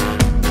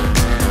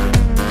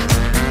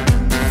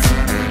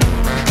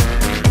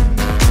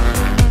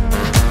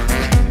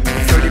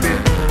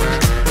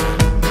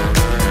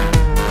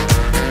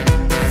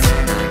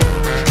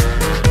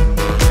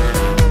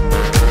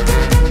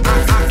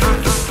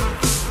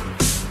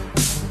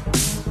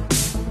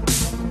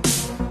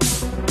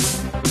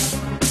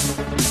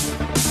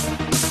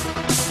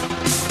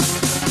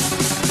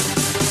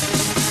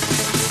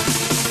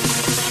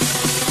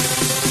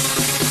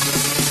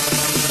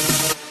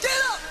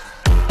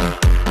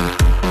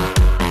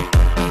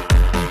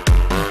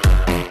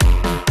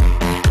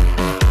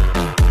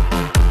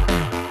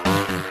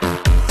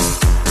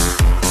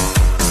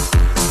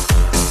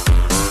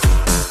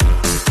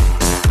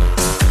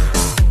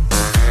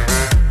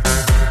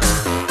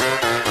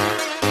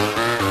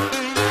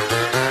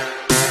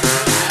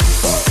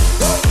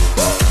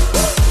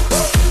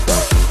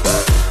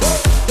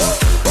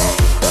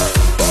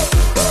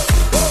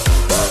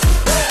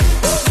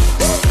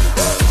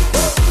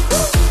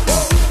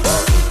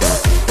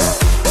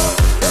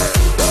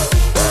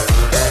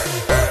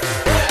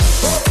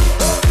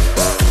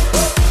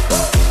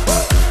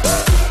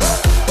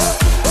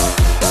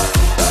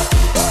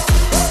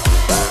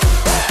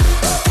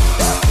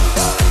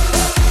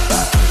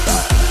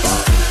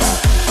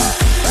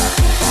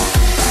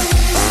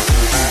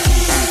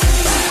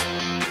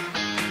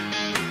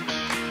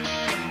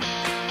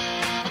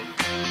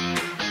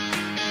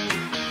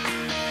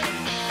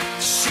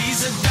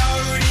 She's a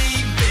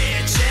dirty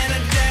bitch and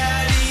her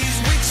daddy's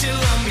rich. She'll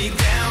love me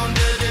down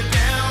to the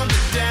down.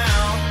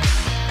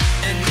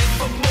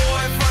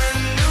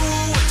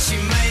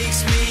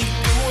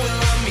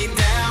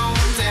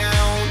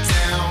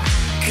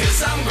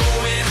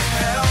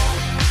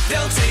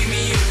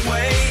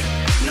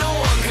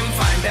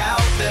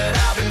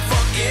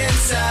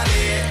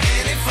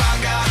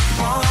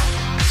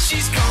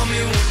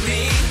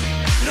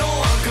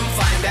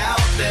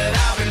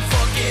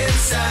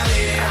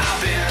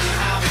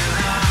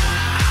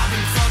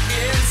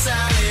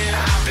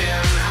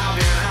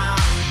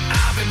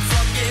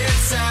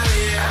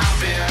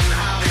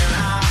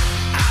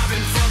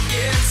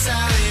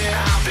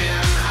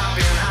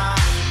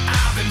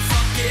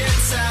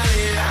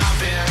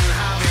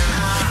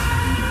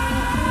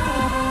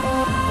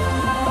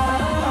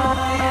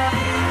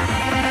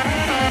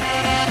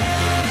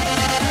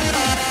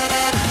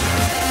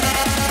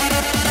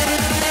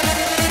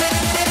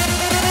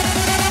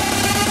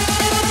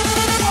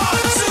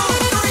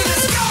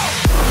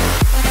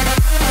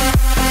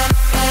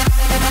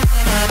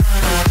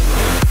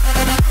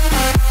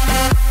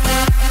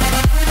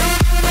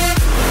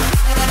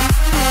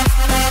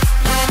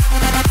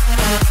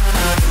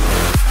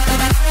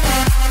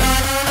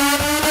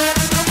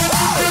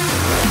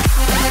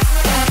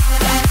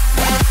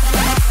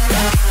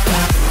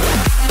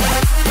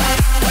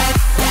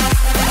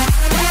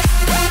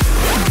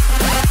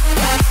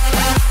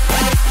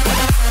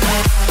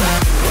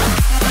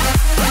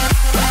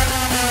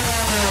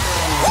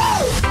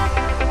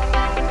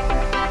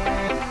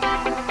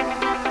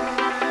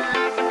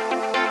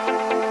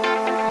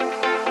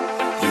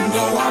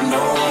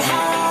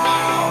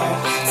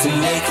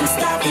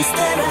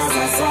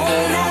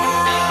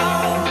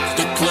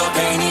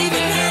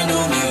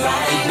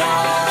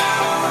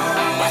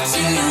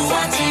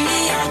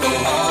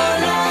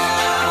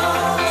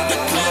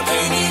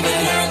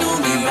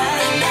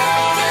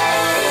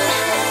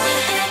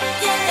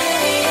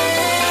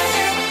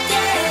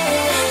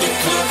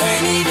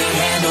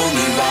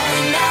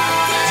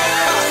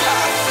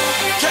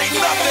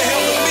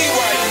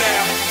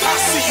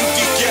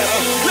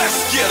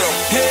 let's get 'em.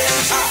 Hey,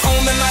 I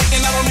own the night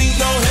and I don't need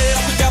no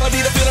help. We gotta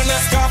be the villain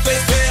that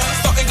Scarface pair.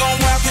 Starting gone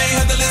wild, can't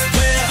handle this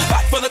pair.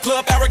 Hot for the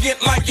club, arrogant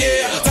like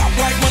yeah. Top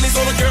like money,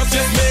 so the girls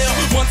just mail.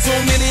 One too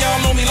many,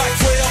 y'all know me like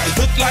 12.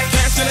 Look like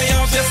cash and they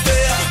all just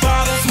there.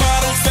 Bottles,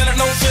 models, selling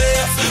no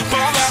shares.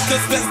 Fall out,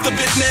 cause that's the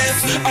business.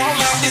 All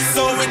out is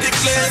so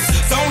ridiculous.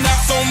 Zone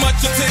out, so much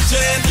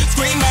attention.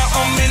 Scream out,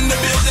 I'm in the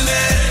building.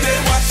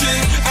 They're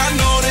watching, I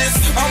know this.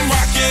 I'm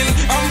rocking,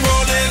 I'm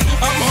rolling,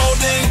 I'm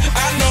holding.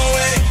 I know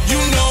it, you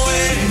know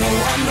it.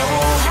 I know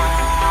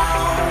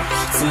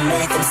how to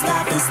make them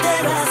stop and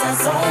stare as I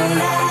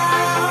zone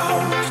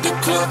out. The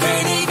club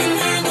can't even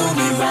handle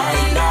me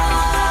right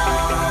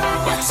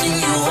now. Watching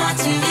you,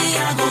 watching me,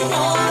 I go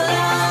all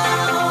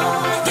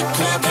out. The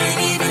club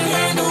can't even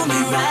handle me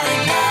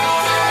right now.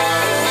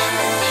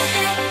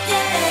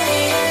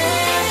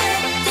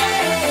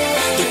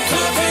 The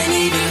club can't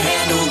even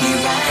handle me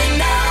right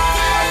now.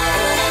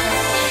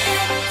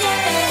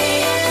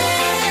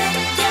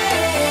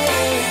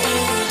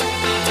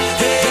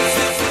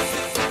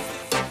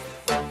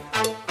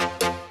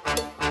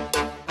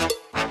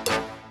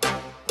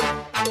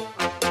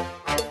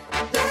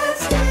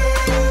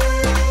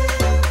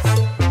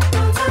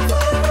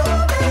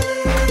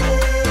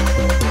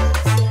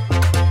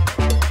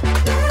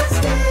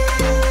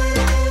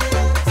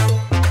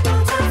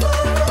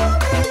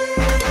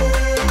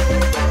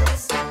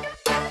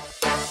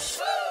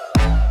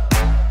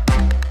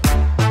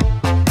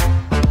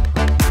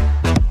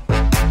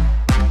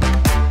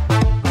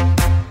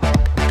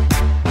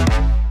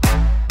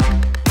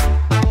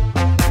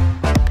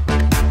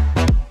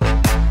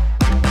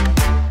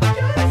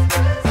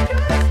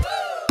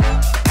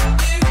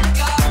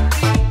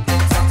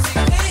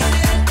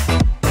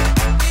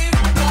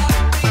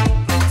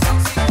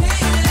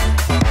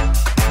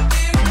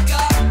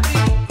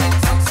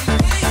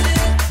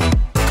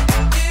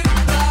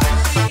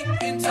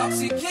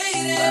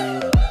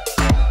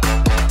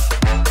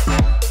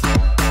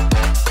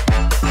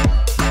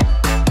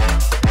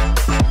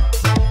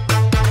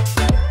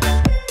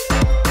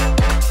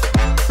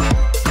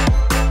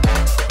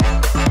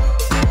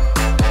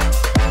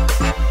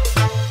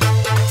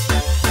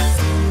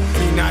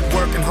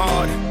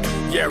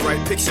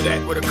 Picture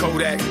that with a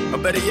Kodak, or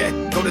better yet,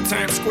 go to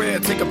Times Square,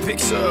 take a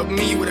picture of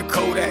me with a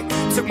Kodak.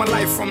 Took my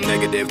life from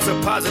negative to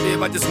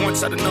positive, I just want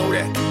y'all to know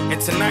that.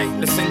 And tonight,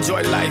 let's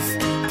enjoy life.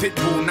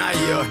 Pitbull,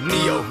 Naya,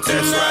 Neo,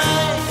 that's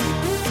right.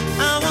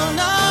 I want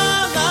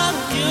all of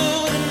you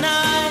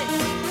tonight.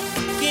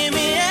 Give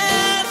me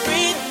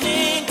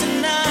everything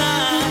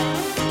tonight.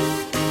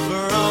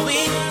 For all we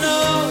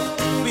know,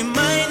 we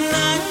might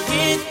not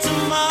get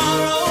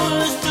tomorrow.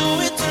 Let's do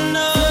it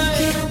tonight.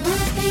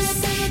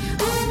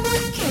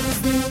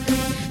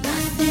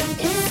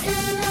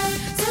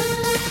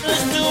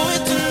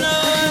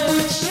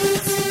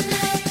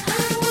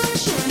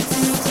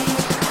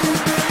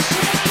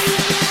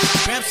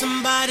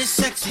 Somebody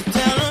sexy,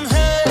 tell them,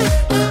 hey,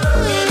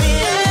 give me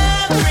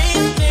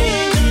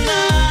everything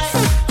tonight.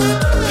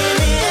 Give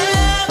me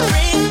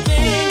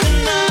everything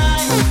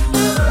tonight.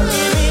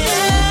 Give me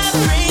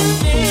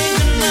everything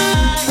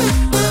tonight.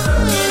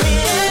 Give me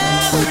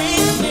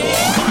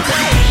everything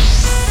tonight.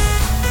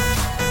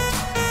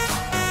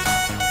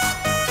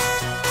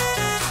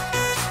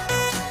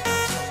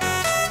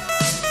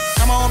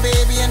 Come on,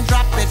 baby, and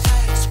drop it.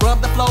 Scrub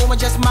the floor and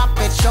just mop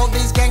it. Show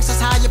these gangsters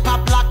how you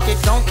pop lock it.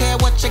 Don't care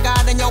what you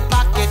got in your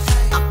pocket.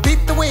 I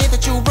beat the way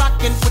that you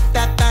rockin' with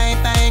that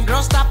thing.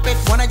 Girl, stop it.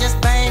 Wanna just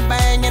bang,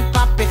 bang and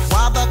pop it.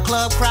 While the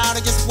club crowd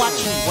are just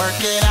watching.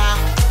 Work it out.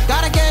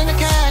 Got a gang of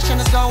cash and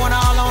it's going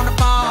all on the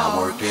ball. Now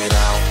work it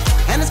out.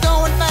 And it's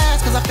going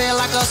fast cause I feel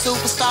like a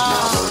superstar.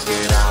 Now work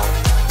it out.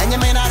 And you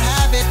may not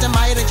have it, I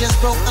might have just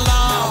broke the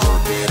law. Now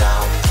work it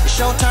out. It's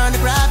your turn to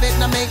grab it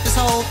and I make this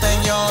whole thing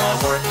yours.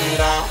 Now work it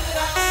out.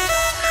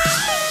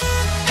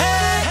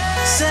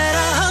 Said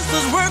our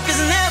hustlers' work is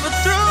never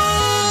through.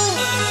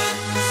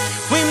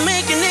 We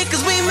making it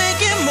cause we make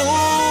it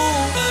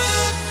move.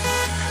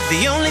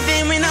 The only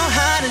thing we know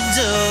how to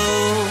do.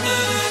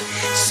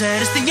 Said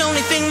it's the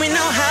only thing we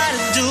know how to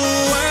do.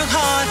 Work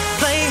hard,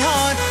 play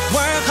hard,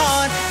 work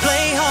hard,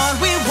 play hard.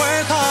 We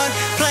work hard,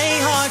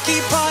 play hard,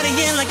 keep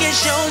partying like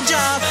it's your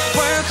job.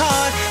 Work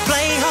hard,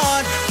 play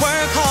hard,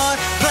 work hard,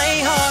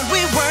 play hard.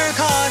 We work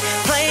hard,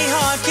 play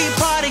hard, keep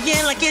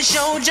partying like it's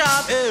your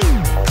job.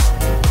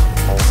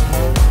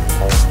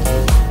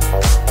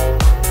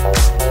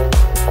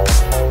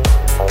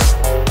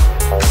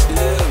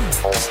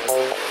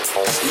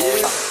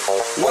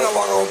 When I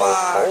walk on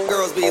by,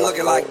 girls be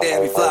looking like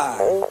Debbie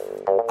Fly.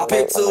 I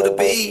pick to the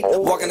beat,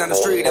 walking down the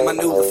street and my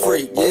new the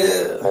freak,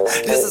 yeah.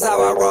 This is how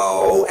I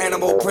roll,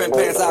 animal print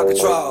pants out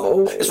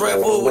control. It's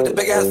Red Bull with the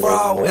big ass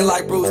bra, and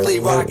like Bruce Lee,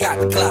 I got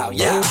the clout,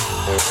 yeah.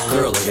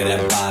 Girl, look at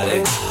that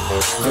body.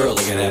 Girl,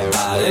 look at that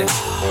body.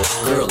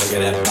 Girl, look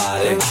at that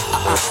body.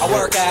 I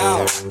work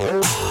out.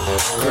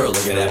 Girl,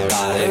 look at that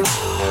body.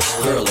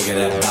 Girl, look at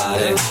that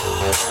body.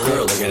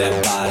 Girl, look at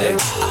that body.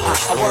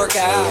 I work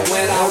out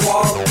when I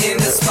walk in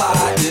the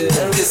spot.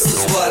 This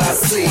is what I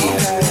see.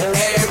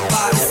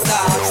 Everybody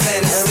stops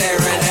and is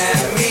staring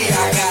at me.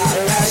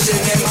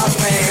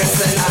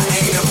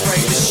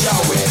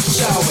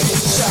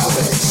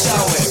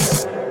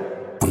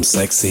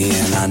 sexy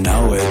and I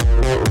know it.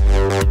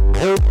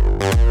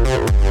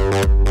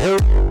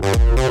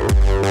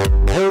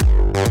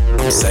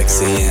 I'm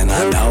sexy and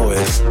I know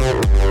it.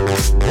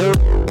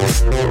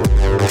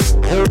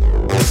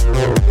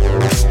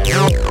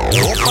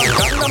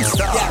 Gangnam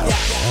Style.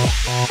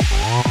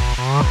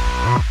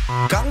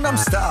 Gangnam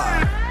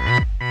Style.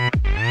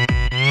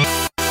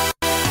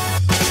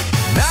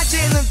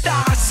 낮에는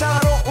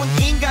따사로운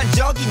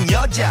인간적인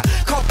여자,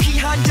 커피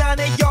한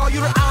잔에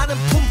여유를 아는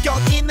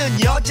품격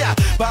있는 여자,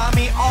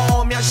 밤이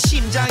오면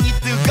심장이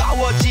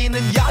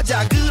뜨거워지는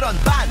여자, 그런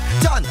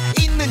반전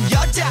있는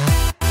여자.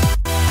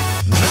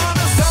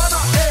 너는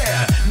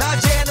선호해,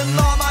 낮에는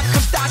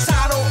너만큼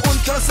따사로운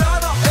그런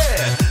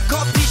선호해,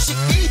 커피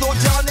식기도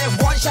전에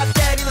원샷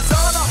때리는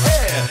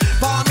선호해,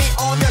 밤이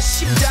오면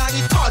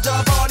심장이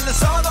터져버리는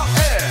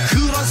선호해,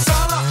 그런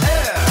선호해.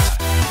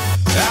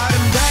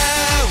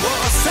 아름다워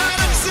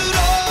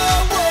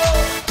사랑스러워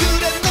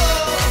그래 너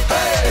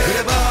hey. 그래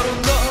바로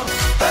너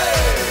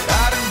hey.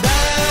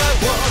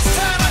 아름다워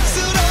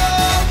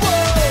사랑스러워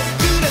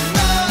그래 너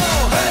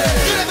hey.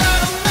 그래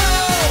바로 너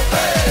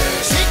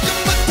hey.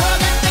 지금부터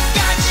갈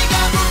때까지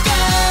가볼까.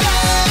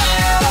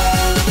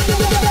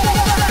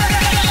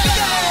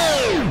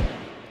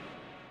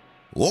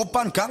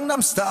 오빤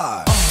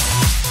강남스타일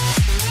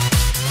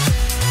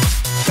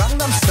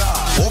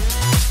강남스타일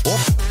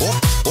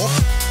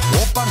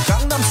오빤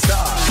강남스타일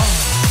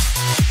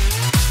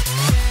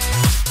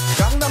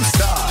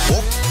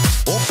강남스타일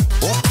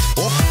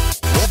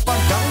오빤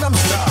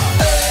강남스타일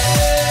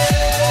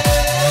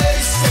에이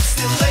섹시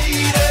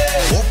레이디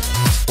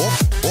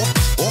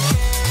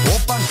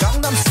오빤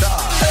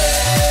강남스타일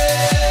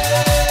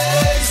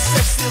에이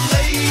섹시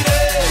레이디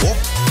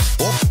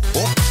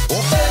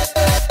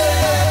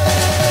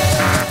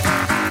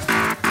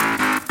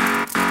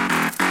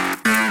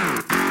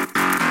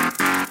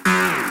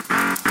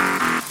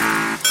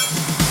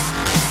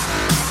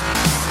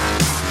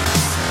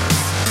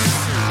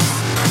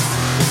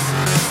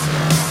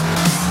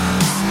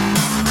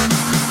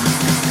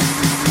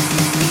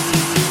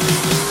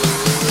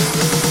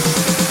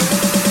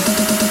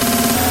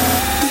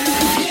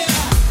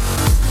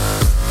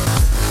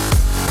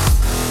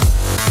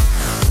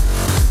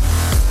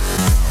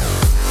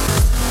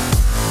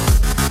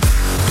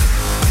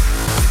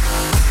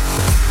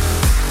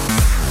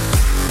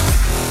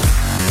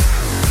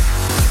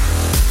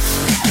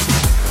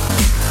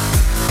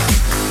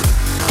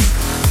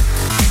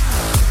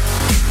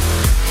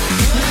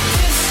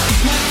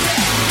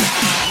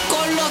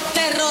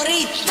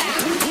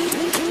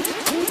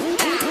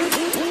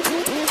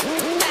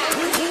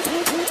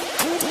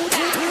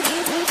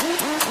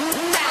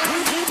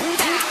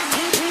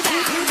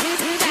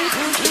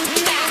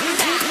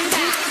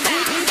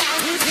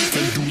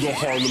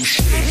Harlem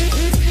Shake.